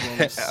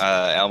problems.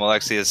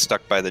 Almalexia is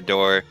stuck by the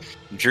door.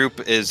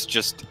 Droop is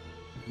just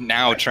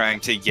now trying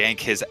to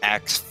yank his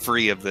axe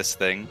free of this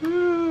thing.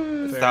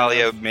 Fair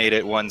Thalia enough. made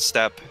it one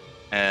step,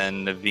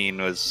 and Naveen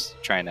was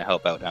trying to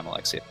help out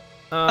Almalexia.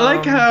 I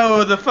like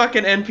how the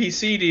fucking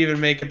NPC didn't even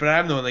make it, but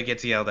I'm the one that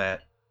gets yelled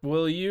at.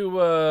 Will you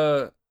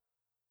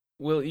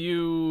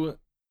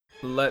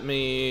let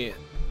me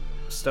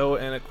stow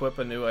and equip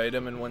a new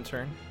item in one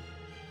turn?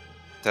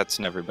 That's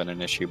never been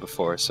an issue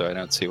before, so I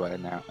don't see why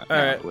now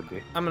Alright. it would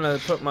be. I'm gonna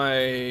put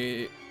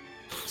my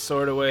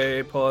sword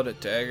away, pull out a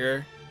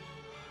dagger,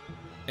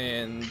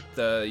 and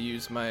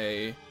use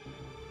my.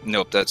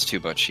 Nope, that's too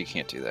much. She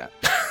can't do that.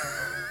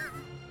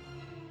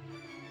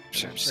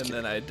 Sure, I'm just and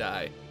kidding. then I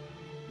die.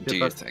 Do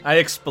your thing. I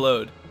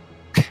explode.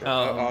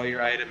 All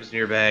your items in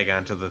your bag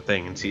onto the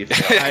thing and see if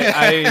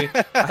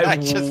I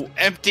just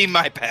empty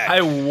my pack.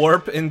 I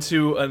warp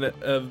into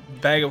a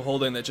bag of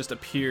holding that just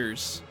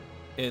appears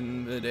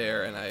in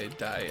midair, and I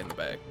die in the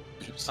bag.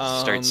 Just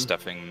start Um,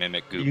 stuffing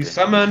mimic goop. you in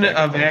summon the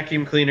a bag.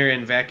 vacuum cleaner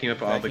and vacuum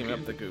up all the Vacuum goop.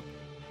 up the goop.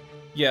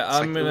 Yeah, It's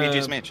I'm like gonna.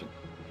 Luigi's Mansion.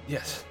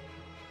 Yes,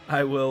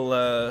 I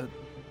will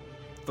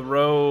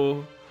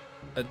throw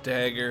a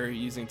dagger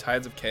using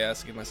Tides of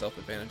Chaos to give myself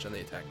advantage on the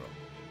attack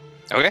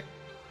roll. Okay.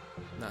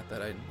 Not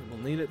that I will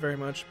need it very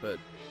much, but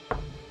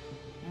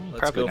let's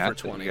Probably go not. for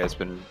 20. You guys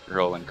been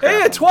rolling. Hey,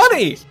 crap a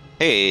 20!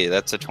 Hey,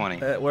 that's a 20.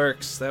 That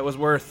works. That was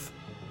worth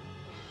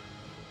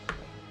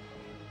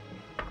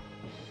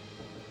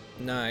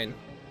 9.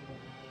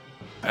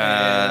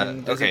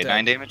 And is Okay, it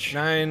 9 dead? damage.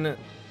 9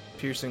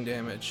 piercing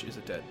damage. Is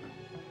it dead?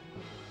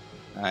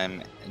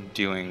 I'm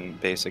doing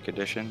basic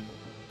addition.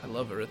 I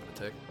love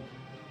arithmetic.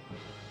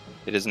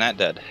 It is not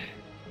dead.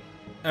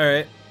 All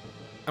right,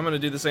 I'm gonna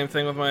do the same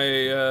thing with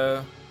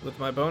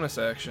my bonus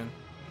action.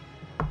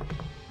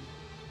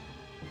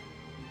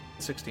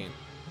 16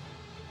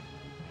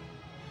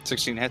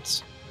 16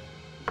 hits.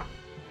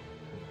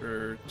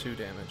 for 2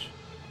 damage.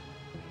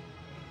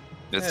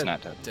 It's Yeah,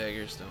 not dead.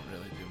 Daggers don't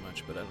really do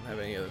much, but I don't have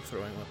any other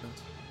throwing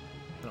weapons.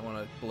 I don't want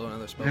to blow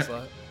another spell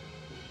slot.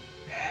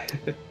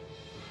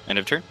 End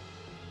of turn.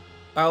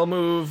 I'll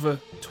move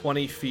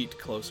 20 feet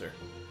closer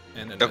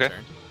and then Okay.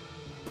 return.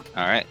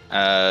 All right.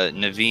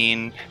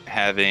 Naveen,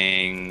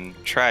 having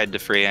tried to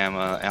free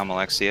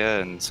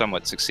Almalexia and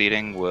somewhat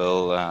succeeding,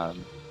 will,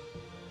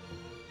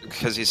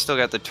 because he's still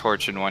got the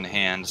torch in one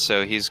hand,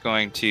 so he's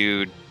going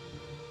to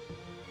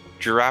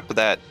drop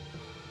that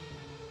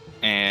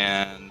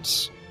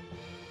and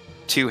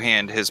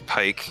two-hand his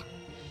pike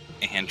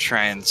and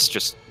try and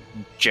just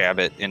jab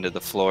it into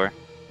the floor.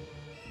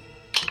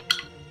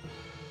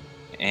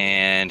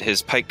 And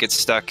his pike gets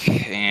stuck,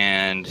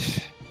 and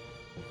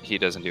he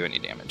doesn't do any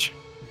damage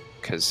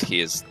because he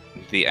is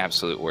the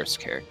absolute worst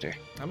character.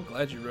 I'm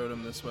glad you wrote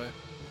him this way.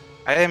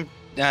 I am.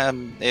 I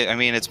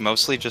mean, it's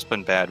mostly just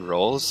been bad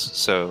rolls,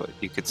 so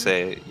you could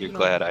say you're No,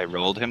 glad I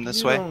rolled him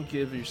this you way. don't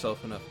give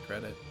yourself enough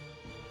credit.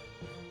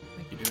 I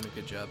think you're doing a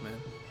good job, man.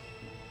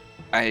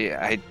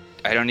 I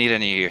don't need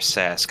any of your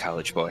sass,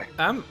 college boy.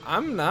 I'm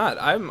not.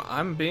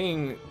 I'm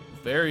being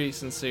very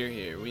sincere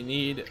here. We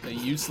need a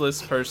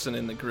useless person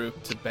in the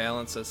group to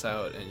balance us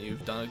out, and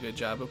you've done a good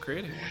job of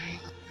creating one.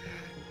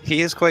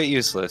 He is quite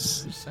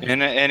useless. Just saying.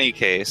 In any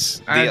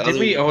case, Did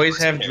we always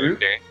have Droop?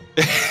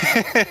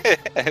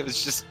 I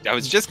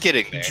was just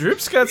kidding there.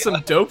 Droop's got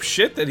some dope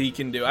shit that he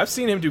can do. I've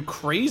seen him do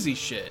crazy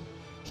shit.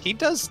 He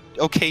does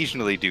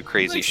occasionally do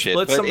crazy He shit,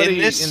 split but somebody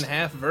in this in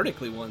half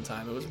vertically one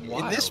time. It was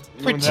wild. in this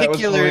When that was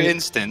particular going-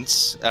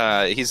 instance,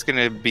 he's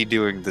gonna be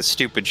doing the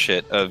stupid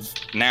shit of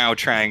now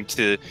trying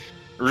to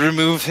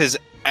remove his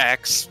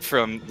axe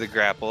from the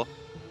grapple,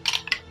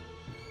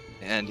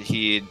 and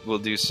he will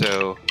do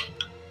so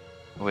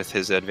with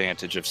his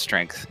advantage of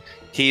strength.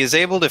 He is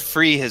able to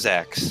free his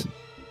axe,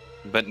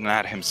 but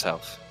not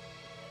himself,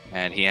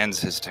 and he ends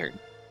his turn.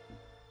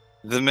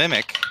 The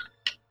mimic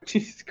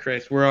Jesus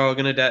Christ, we're all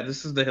gonna die.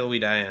 This is the hill we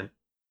die on.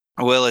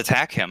 will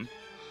attack him.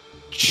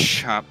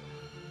 Chomp,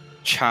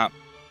 chomp,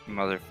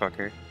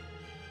 motherfucker.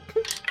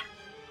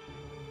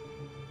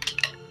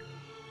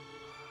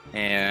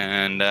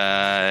 And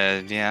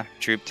yeah,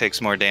 Droop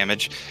takes more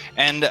damage.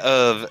 End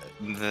of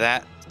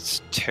that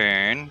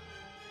turn.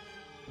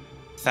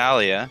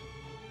 Thalia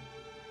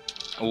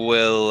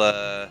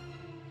will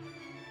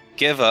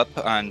give up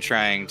on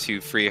trying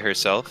to free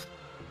herself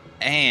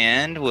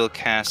and will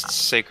cast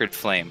Sacred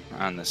Flame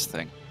on this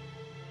thing.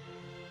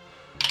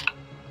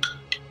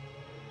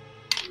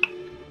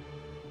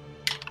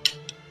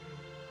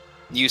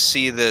 You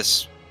see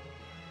this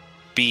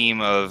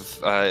beam of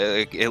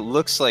it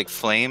looks like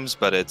flames,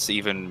 but it's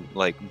even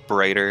like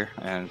brighter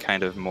and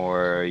kind of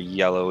more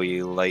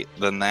yellowy light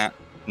than that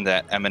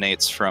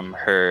emanates from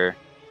her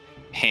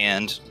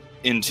hand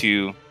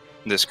into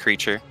this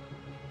creature.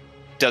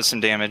 Does some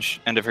damage.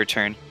 End of her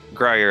turn.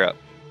 Gra, you're up.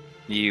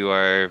 You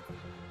are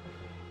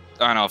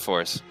on all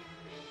fours.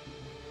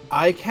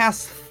 I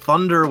cast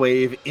Thunder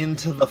Wave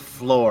into the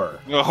floor.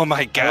 Oh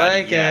my god!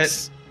 like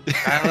yes.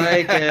 I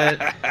like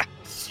it.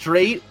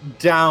 Straight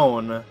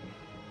down.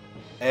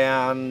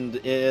 And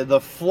the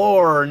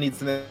floor needs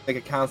to make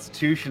a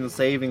Constitution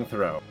saving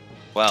throw.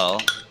 Well,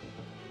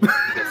 the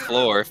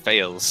floor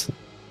fails.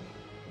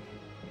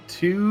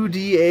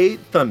 2d8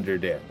 thunder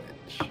damage.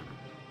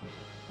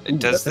 Ooh,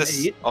 Does that's an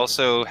this 8.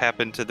 also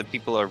happen to the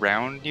people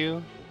around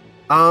you?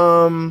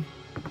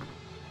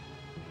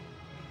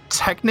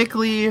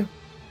 Technically,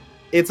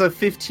 it's a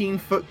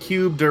 15-foot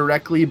cube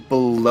directly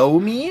below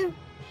me.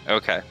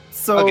 Okay,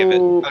 So I'll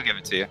give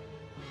it to you.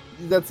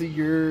 that's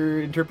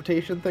your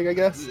interpretation thing, I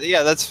guess.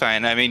 Yeah, that's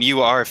fine. I mean,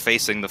 you are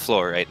facing the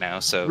floor right now,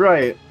 so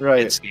Right.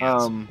 It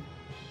scans.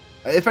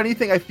 If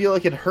anything, I feel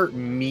like it hurt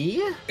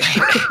me,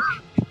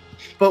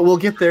 but we'll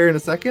get there in a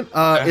second. It's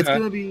Uh-huh.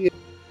 gonna be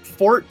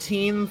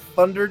 14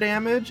 thunder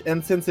damage,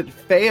 and since it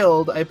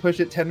failed, I push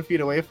it 10 feet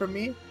away from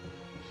me.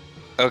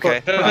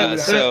 okay.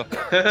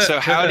 So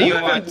how do you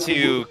want to?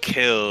 to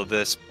kill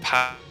this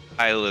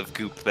pile of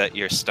goop that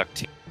you're stuck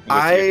to with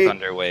I- your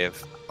thunder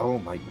wave? Oh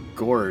my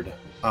gourd.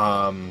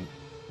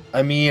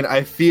 I mean,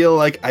 I feel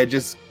like I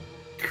just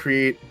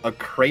create a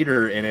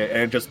crater in it,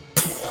 and it just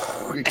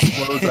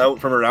explodes out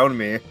from around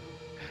me.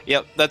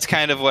 Yep, that's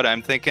kind of what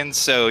I'm thinking.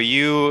 So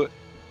you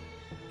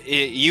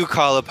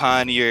call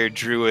upon your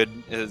druid,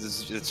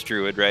 it's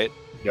druid, right?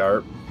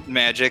 Yarp.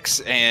 Magics,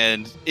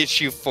 and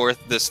issue forth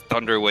this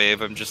thunder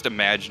wave. I'm just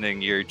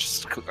imagining you're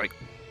just like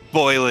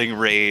boiling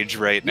rage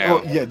right now.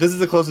 Oh yeah, this is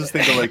the closest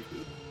thing to like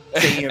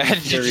Saiyan And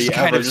you Fury just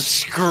kind ever. of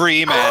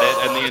scream at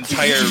it, and the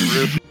entire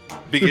room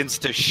begins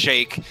to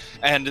shake.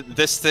 And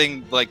this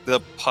thing, like the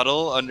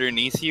puddle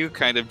underneath you,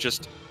 kind of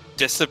just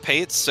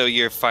dissipates, so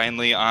you're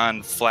finally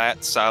on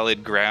flat,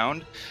 solid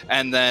ground.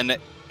 And then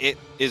it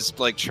is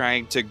like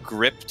trying to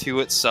grip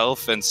to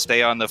itself and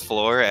stay on the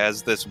floor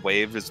as this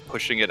wave is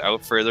pushing it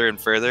out further and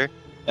further.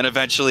 And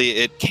eventually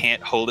it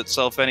can't hold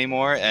itself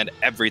anymore, and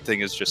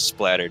everything is just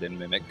splattered in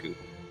mimic goop.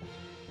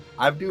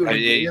 I'm doing the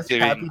biggest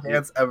doing- happy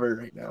dance ever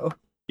right now.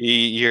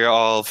 You're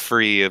all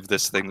free of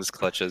this thing's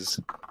clutches.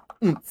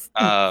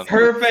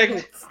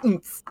 Perfect.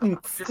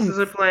 This is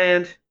a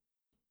plan.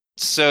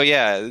 So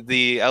yeah,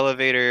 the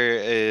elevator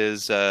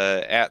is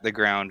at the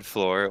ground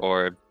floor,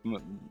 or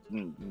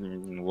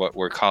what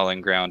we're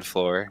calling ground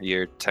floor.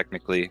 You're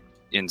technically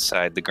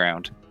inside the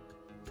ground.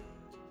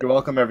 You're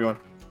welcome, everyone.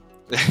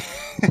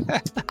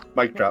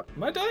 Mic drop.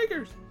 My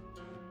daggers.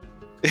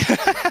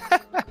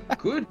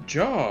 Good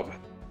job.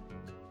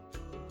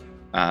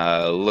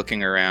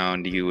 Looking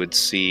around, you would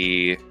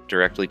see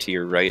directly to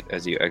your right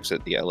as you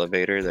exit the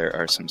elevator, there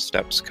are some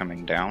steps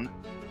coming down.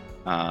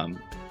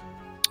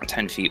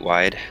 10 feet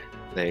wide.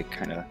 They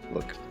kind of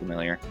look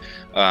familiar.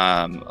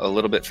 A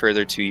little bit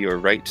further to your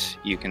right,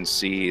 you can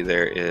see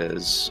there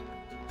is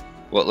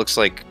what looks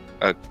like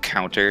a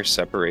counter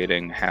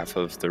separating half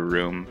of the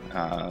room.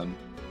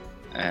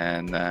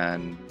 And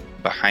then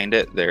behind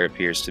it, there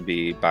appears to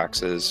be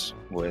boxes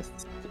with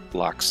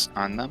locks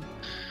on them.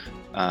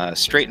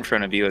 Straight in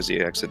front of you as you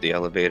exit the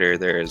elevator,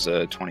 there is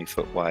a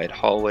 20-foot wide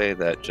hallway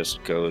that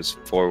just goes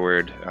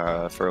forward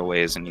for a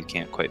ways, and you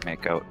can't quite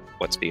make out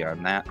what's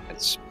beyond that.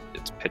 It's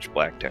pitch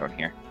black down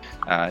here.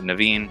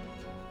 Naveen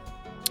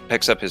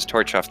picks up his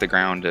torch off the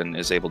ground and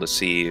is able to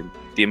see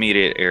the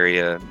immediate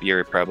area.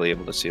 You're probably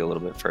able to see a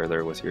little bit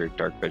further with your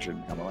dark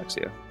vision,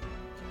 Alexia.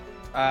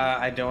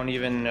 I don't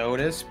even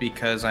notice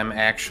because I'm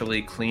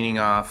actually cleaning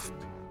off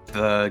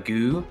the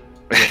goo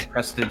with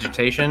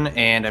prestidigitation,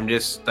 and I'm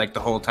just like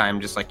the whole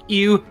time just like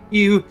ew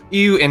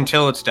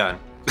until it's done.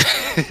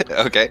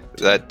 Okay,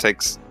 that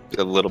takes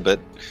a little bit.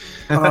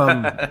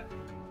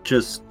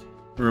 Just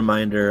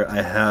reminder,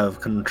 I have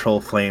control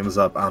flames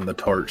up on the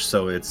torch,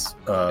 so it's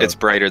It's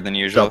brighter than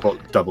usual.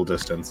 double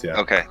distance. Yeah.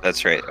 Okay,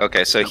 that's right.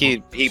 Okay, so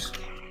he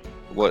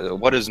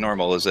what is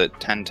normal? Is it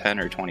 10-10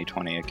 or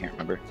 20-20? I can't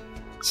remember.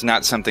 It's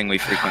not something we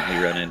frequently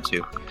run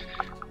into.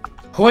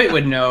 Hoyt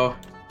would know.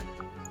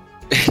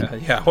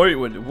 Yeah,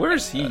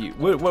 where's he?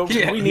 We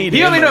need He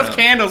him. only right knows now.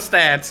 candle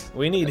stats.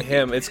 We need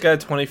him. It's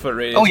got a 20-foot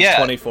radius. Oh, yeah.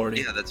 2040.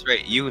 Yeah, that's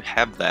right. You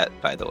have that,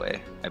 by the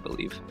way, I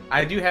believe.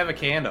 I do have a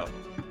candle.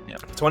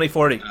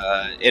 2040.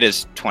 It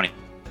is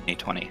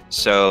 20-20.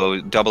 So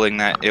doubling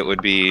that, it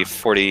would be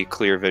 40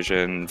 clear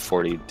vision,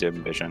 40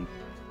 dim vision.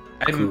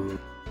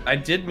 I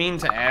did mean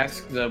to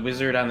ask the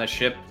wizard on the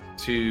ship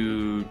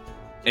to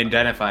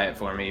identify it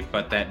for me,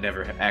 but that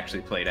never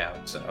actually played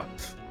out. So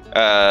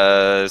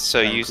So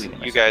I'm you cleaning you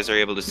myself. guys are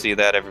able to see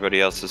that.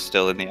 Everybody else is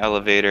still in the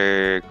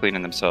elevator,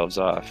 cleaning themselves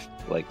off,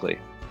 likely.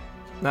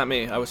 Not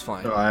me. I was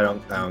fine. No, I don't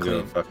give a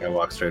Clean. fuck. I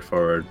walk straight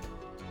forward.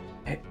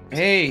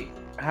 Hey,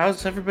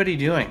 how's everybody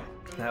doing?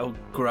 Now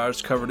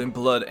Grar's covered in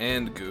blood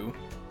and goo.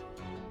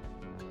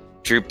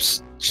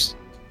 Droop's just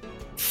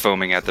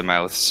foaming at the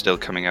mouth, still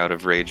coming out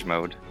of rage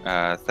mode.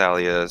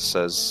 Thalia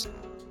says,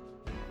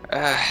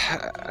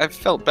 I've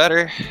felt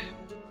better.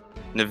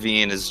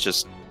 Naveen is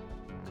just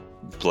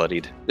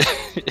bloodied.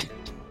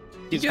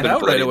 He's Get been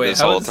out right bloodied away. this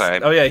How whole is-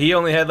 time. Oh yeah, he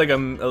only had like a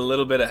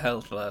little bit of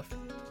health left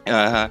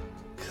Uh-huh.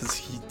 because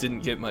he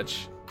didn't get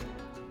much.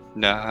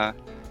 Nah.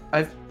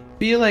 I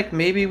feel like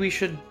maybe we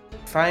should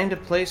find a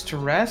place to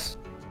rest.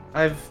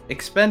 I've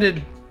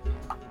expended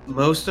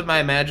most of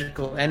my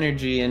magical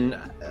energy, and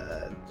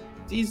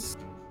these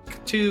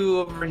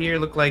two over here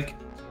look like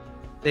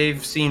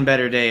they've seen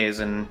better days,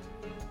 and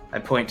I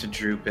point to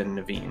Droop and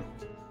Naveen.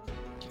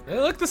 They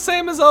look the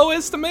same as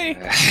always to me.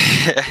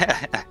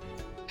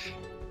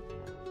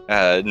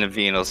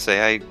 Naveen will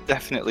say, I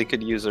definitely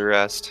could use a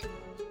rest.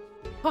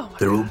 Oh my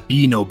There will God.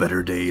 be no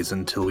better days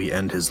until we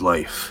end his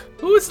life.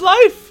 Whose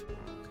life?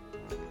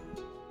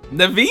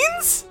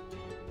 Naveen's?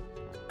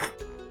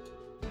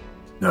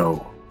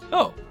 No,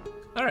 Oh,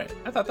 all right.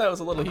 I thought that was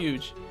a little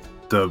huge.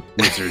 the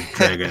wizard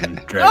dragon.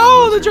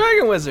 Oh, wizard. the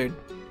dragon wizard.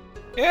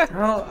 Yeah.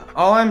 Well,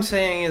 all I'm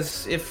saying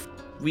is if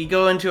we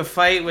go into a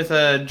fight with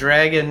a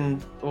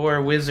dragon or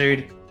a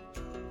wizard,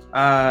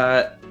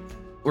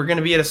 we're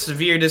gonna be at a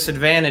severe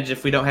disadvantage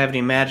if we don't have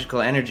any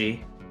magical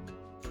energy.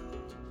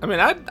 I mean,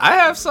 I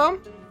have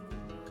some.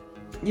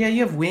 Yeah,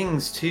 you have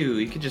wings too.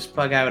 You could just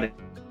bug out.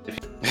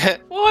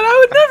 Well, and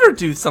I would never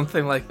do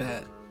something like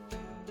that.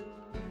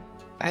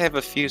 I have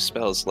a few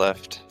spells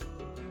left,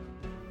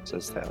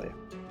 says Thalia.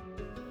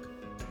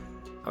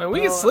 I mean, we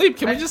can Well, sleep.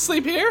 Can we I- just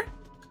sleep here?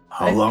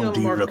 How I long feel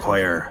do you more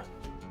require?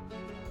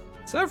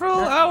 Several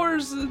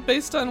hours,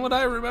 based on what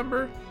I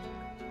remember.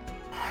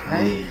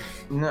 I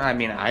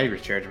mean, I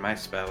recharge my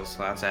spell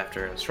slots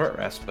after a short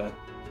rest, but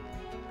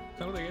I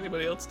don't think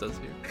anybody else does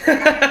here.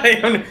 I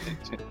don't-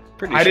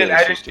 Pretty I sure didn't-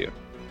 it's just you.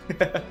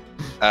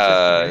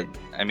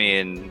 I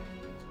mean,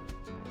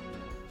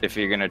 if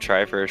you're gonna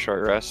try for a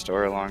short rest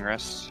or a long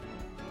rest,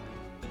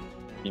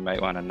 you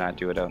might want to not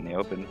do it out in the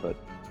open, but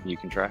you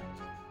can try.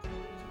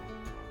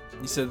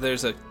 You said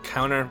there's a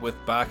counter with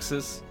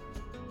boxes.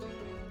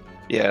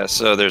 Yeah,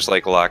 so there's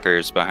like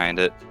lockers behind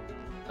it,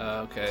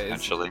 Okay.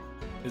 essentially.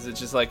 Is it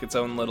just like its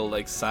own little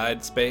like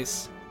side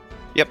space?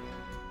 Yep.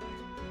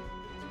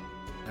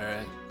 All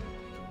right.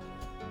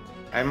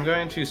 I'm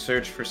going to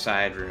search for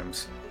side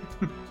rooms.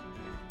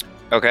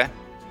 Okay.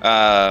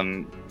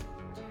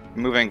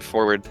 Moving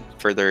forward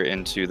further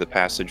into the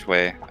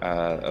passageway,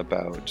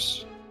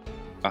 about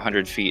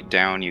 100 feet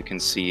down, you can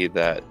see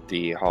that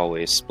the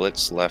hallway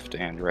splits left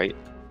and right.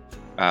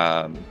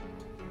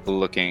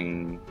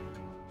 Looking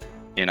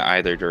in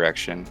either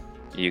direction,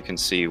 you can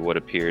see what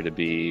appear to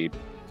be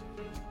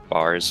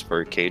bars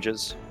for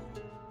cages.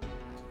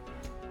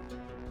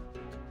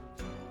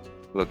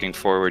 Looking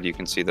forward, you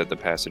can see that the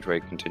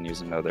passageway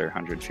continues another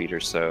 100 feet or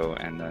so,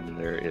 and then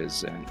there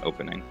is an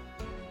opening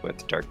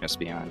with darkness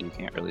beyond. You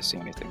can't really see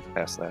anything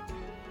past that.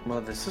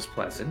 Well, this is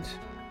pleasant.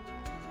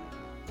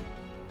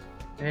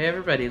 Hey,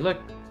 everybody, look.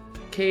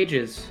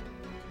 Cages.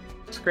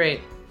 It's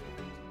great.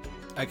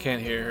 I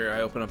can't hear her.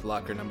 I open up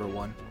locker number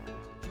 1.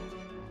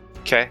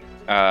 Okay.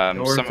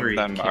 Door Some three, of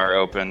them can't. are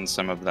open,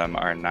 some of them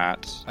are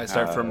not. I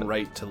start from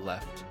right to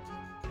left.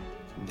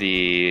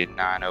 The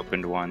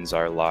non-opened ones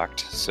are locked,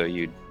 so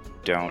you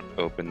don't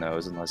open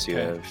those unless you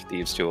Okay. have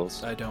thieves'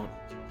 tools. I don't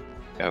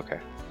Okay.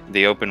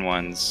 The open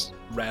ones.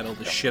 rattle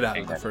the shit out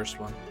of the first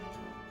one.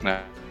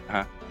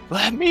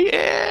 Let me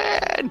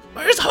in!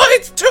 Where's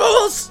Hoyt's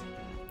tools?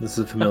 This is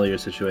a familiar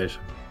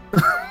situation.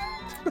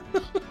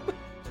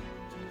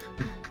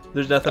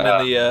 There's nothing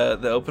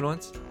in the open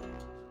ones.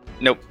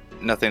 Nope.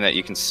 Nothing that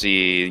you can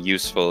see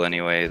useful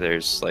anyway.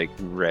 There's like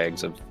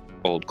rags of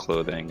old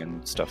clothing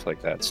and stuff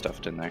like that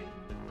stuffed in there.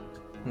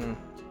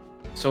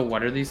 So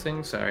what are these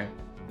things? Sorry.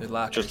 They're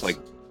lockers. Just like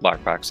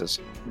lock boxes.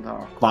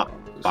 No.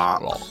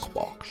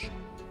 Box.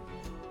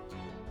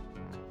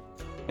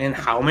 And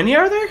how many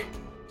are there?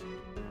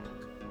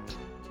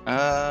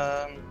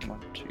 1,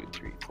 2,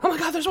 3, Oh my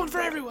God! There's one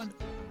for everyone.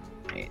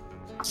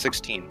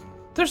 16.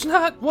 There's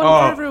not one Oh.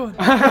 for everyone.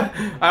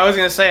 I was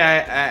gonna say I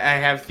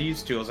have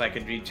thieves' tools. I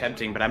could be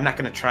tempting, but I'm not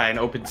gonna try and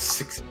open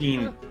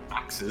 16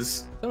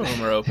 boxes. Some of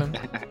them are open.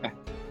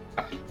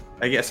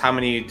 I guess how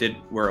many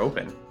were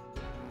open?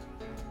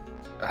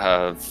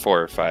 4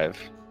 or 5.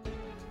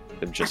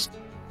 They've just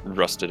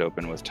rusted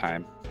open with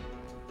time.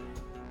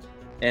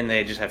 And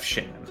they just have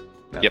shit in them.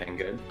 Yep. Nothing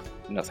good.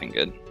 Nothing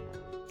good.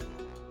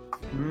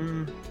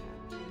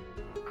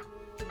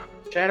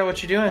 Shadow,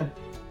 what you doing?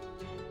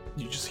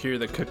 You just hear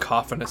the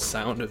cacophonous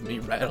sound of me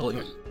rattling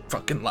a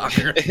fucking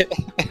locker.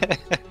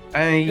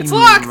 It's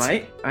locked!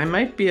 I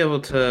might be able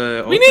to. We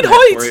open need it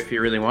Hoyt! for you if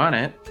you really want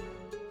it.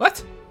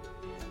 What?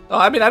 Oh,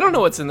 I mean, I don't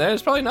know what's in there.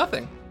 There's probably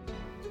nothing.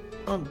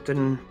 Well,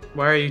 then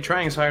why are you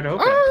trying so hard to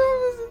open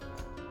it?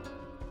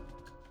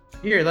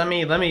 Here, let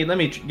me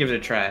give it a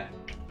try.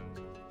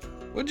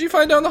 What'd you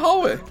find down the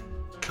hallway?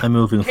 I'm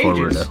moving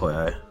forward, Cages.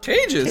 FYI.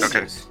 Cages.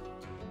 Okay.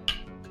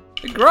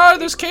 Hey, Grar,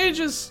 there's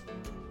cages.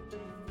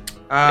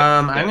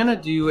 I'm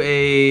gonna do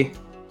a.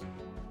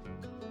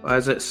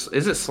 Is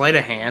it sleight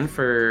of hand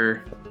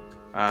for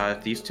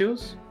these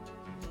tools?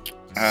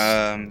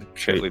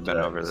 Shit, we've been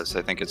Dex. over this.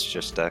 I think it's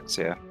just Dex,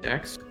 yeah.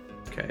 Dex.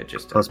 Okay,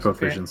 just Plus Dex. Okay.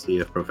 proficiency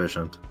if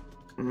proficient.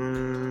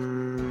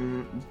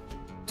 In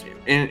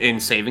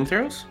saving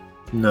throws?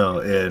 No,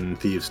 in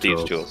Thieves'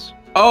 Thieves' Tools. tools.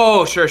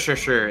 Oh,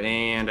 sure.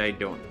 And I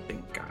don't think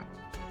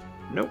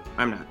Nope,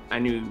 I'm not. I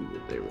knew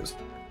there was.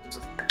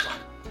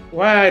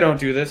 Why I don't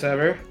do this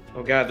ever?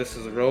 Oh god, this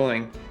is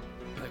rolling.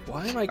 Like,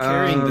 why am I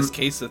carrying this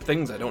case of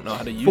things I don't know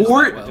how to use? that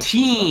well?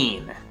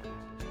 14.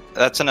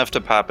 That's enough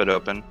to pop it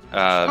open.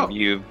 Oh.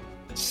 You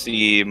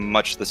see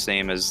much the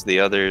same as the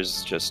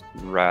others, just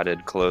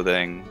rotted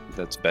clothing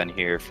that's been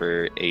here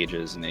for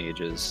ages and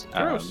ages.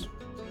 Gross.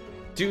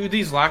 Do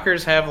these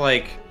lockers have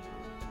like?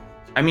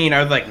 I mean,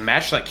 are they like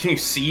mesh? Like, can you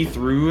see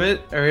through it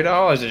or at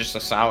all? Or is it just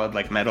a solid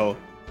like metal?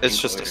 It's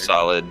just a enclosure?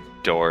 solid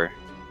door.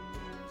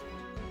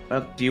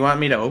 Do you want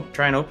me to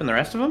try and open the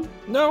rest of them?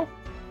 No.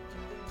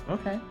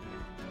 Okay.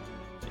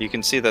 You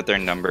can see that they're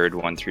numbered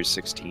 1 through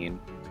 16.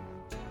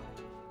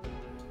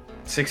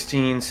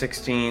 16,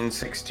 16,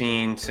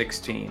 16,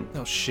 16.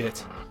 Oh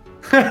shit.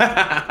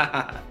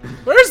 And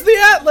Where's the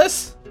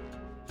atlas?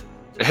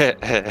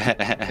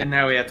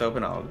 now we have to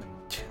open all of them.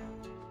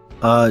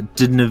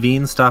 Did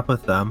Naveen stop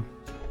with them?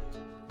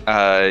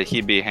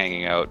 He'd be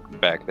hanging out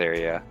back there,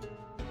 yeah.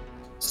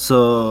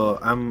 So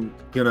I'm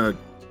gonna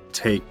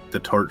take the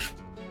torch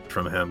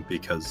from him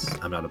because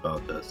I'm not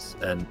about this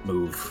and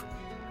move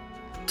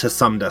to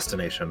some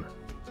destination.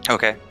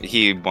 Okay.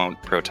 He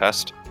won't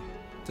protest.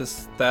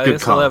 Does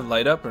Thaddeus still call. have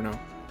light up or no?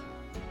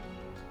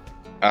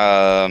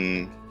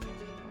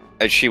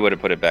 She would have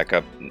put it back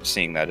up,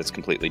 seeing that it's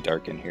completely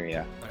dark in here,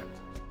 yeah. Alright.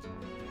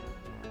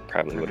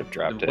 Probably would have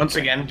dropped it. Once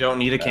again, don't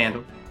need a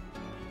candle.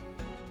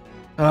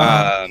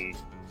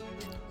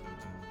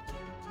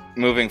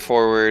 Moving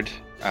forward,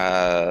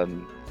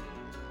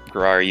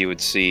 Grar, you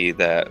would see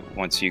that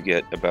once you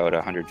get about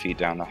 100 feet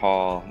down the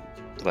hall,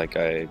 like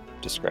I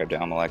described to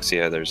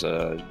Almalexia, there's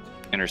a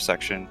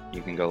intersection.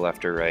 You can go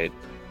left or right.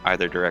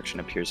 Either direction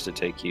appears to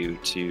take you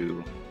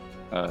to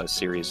a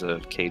series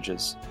of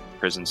cages,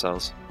 prison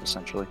cells,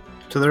 essentially.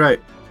 To the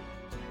right.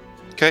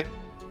 Okay.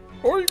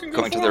 Or you can go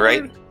Going to the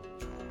right.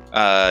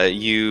 forward.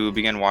 You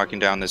begin walking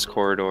down this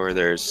corridor.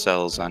 There's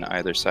cells on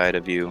either side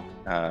of you.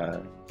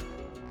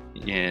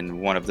 In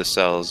one of the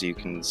cells, you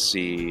can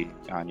see,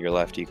 on your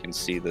left, you can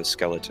see the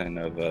skeleton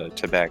of a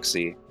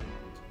tabaxi.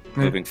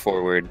 Moving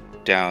forward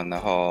down the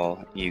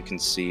hall, you can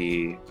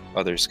see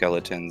other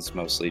skeletons,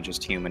 mostly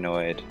just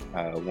humanoid.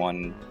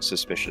 One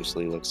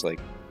suspiciously looks like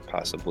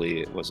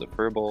possibly it was a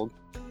furbolg.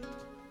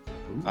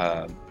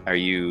 Are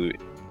you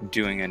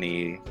doing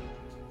any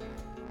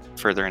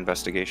further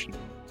investigation?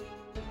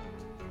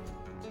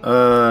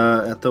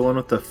 At the one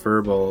with the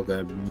furbolg,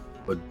 I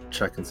would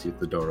check and see if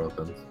the door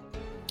opens.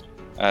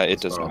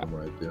 It does That's not.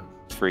 what I do.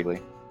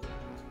 Freely.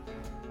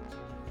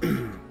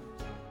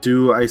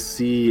 Do I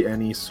see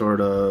any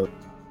sort of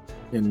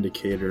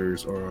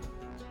indicators or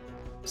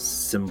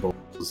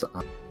symbols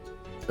on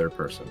their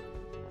person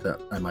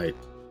that I might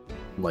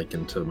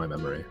liken to my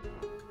memory?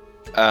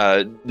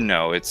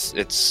 No,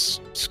 it's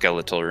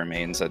skeletal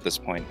remains at this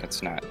point.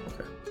 It's not.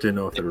 Okay. Didn't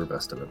know if there were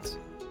estimates.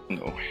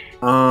 No.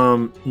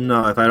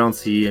 No, if I don't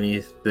see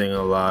anything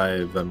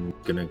alive, I'm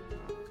gonna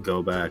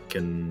go back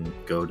and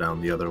go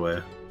down the other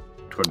way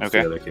towards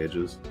Okay. the other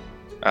cages.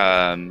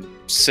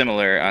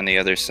 Similar on the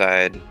other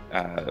side,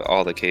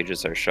 all the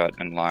cages are shut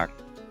and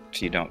locked.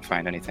 You don't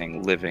find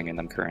anything living in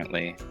them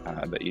currently,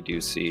 but you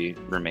do see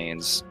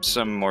remains,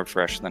 some more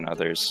fresh than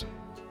others.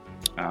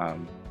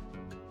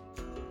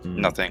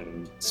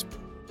 Nothing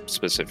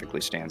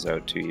specifically stands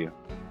out to you.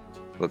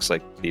 Looks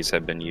like these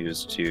have been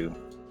used to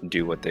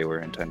do what they were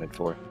intended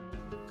for.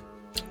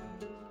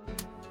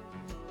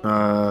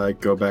 I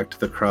go back to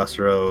the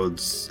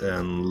crossroads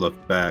and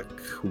look back.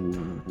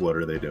 What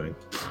are they doing?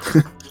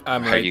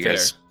 I'm Are right you there.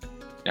 guys?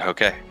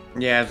 Okay.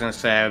 Yeah, I was gonna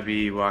say I would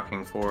be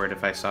walking forward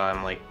if I saw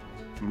him like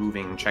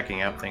moving,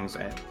 checking out things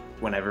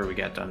whenever we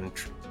got done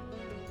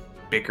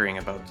bickering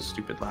about the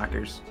stupid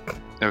lockers.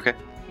 Okay.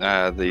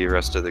 The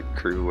rest of the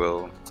crew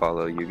will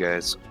follow you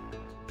guys.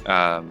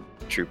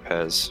 Troop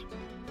has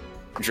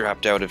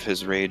dropped out of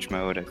his rage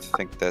mode. I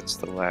think that's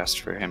the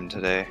last for him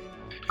today.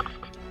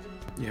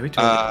 Yeah, we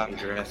totally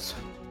dangerous.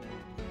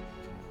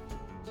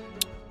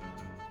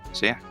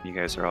 So yeah, you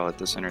guys are all at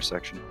this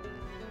intersection.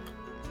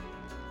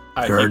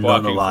 I There are keep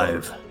none walking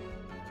alive.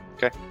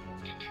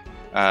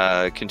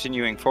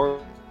 Continuing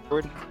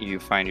forward, you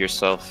find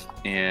yourself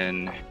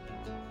in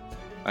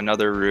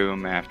another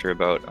room after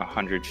about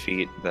 100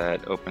 feet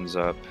that opens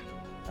up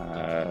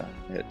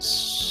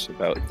It's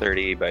about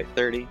 30 by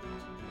 30.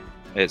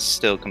 It's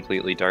still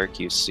completely dark.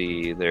 You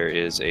see there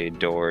is a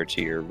door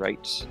to your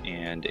right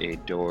and a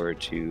door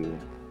to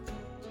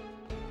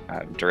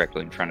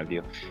directly in front of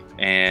you.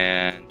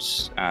 And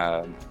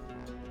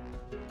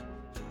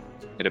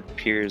it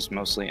appears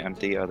mostly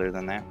empty other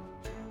than that.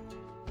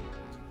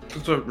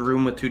 It's a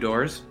room with 2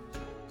 doors?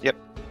 Yep.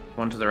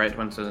 One to the right,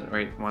 one to the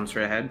right, one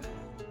straight ahead?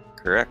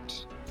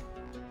 Correct.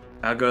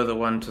 I'll go the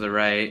one to the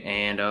right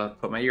and I'll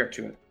put my ear up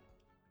to it.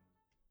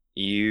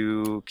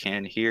 You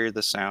can hear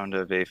the sound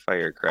of a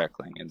fire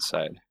crackling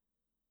inside.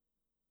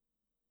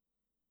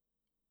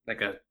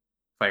 Like a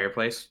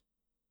fireplace?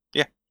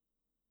 Yeah.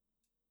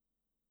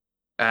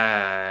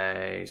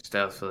 I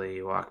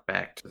stealthily walk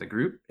back to the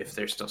group if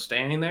they're still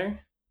standing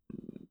there.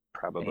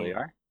 Probably Yeah.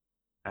 are.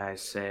 I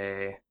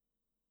say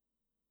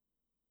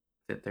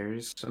that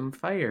there's some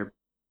fire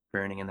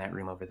burning in that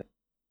room over there.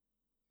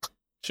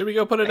 Should we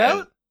go put it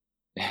out?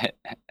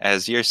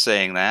 As you're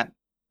saying that,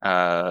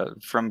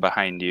 from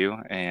behind you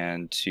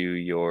and to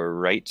your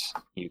right,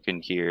 you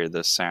can hear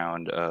the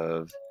sound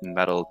of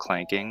metal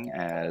clanking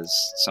as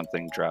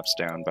something drops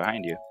down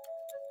behind you.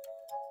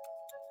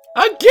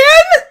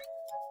 Again?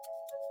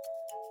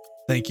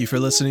 Thank you for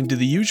listening to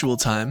The Usual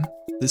Time.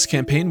 This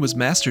campaign was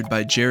mastered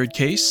by Jared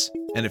Case,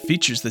 and it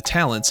features the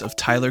talents of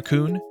Tyler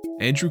Kuhn,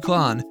 Andrew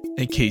Klon,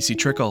 and Casey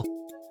Trickle.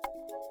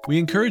 We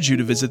encourage you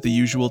to visit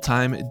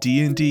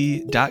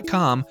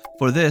theusualtimednd.com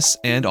for this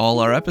and all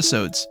our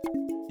episodes.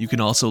 You can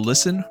also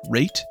listen,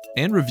 rate,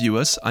 and review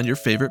us on your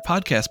favorite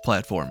podcast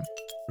platform.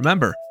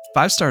 Remember,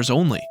 5 stars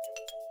only.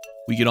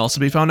 We can also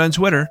be found on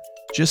Twitter.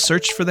 Just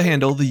search for the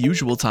handle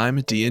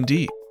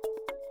theusualtimednd.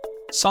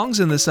 Songs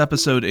in this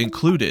episode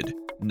included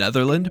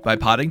Netherland by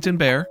Poddington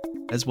Bear,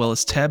 as well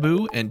as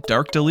Taboo and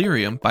Dark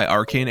Delirium by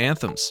Arcane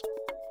Anthems.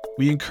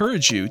 We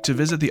encourage you to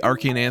visit the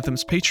Arcane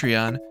Anthems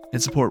Patreon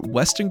and support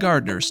Weston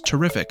Gardner's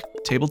terrific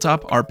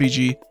tabletop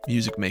RPG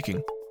music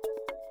making.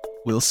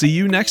 We'll see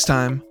you next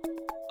time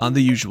on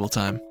The Usual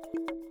Time.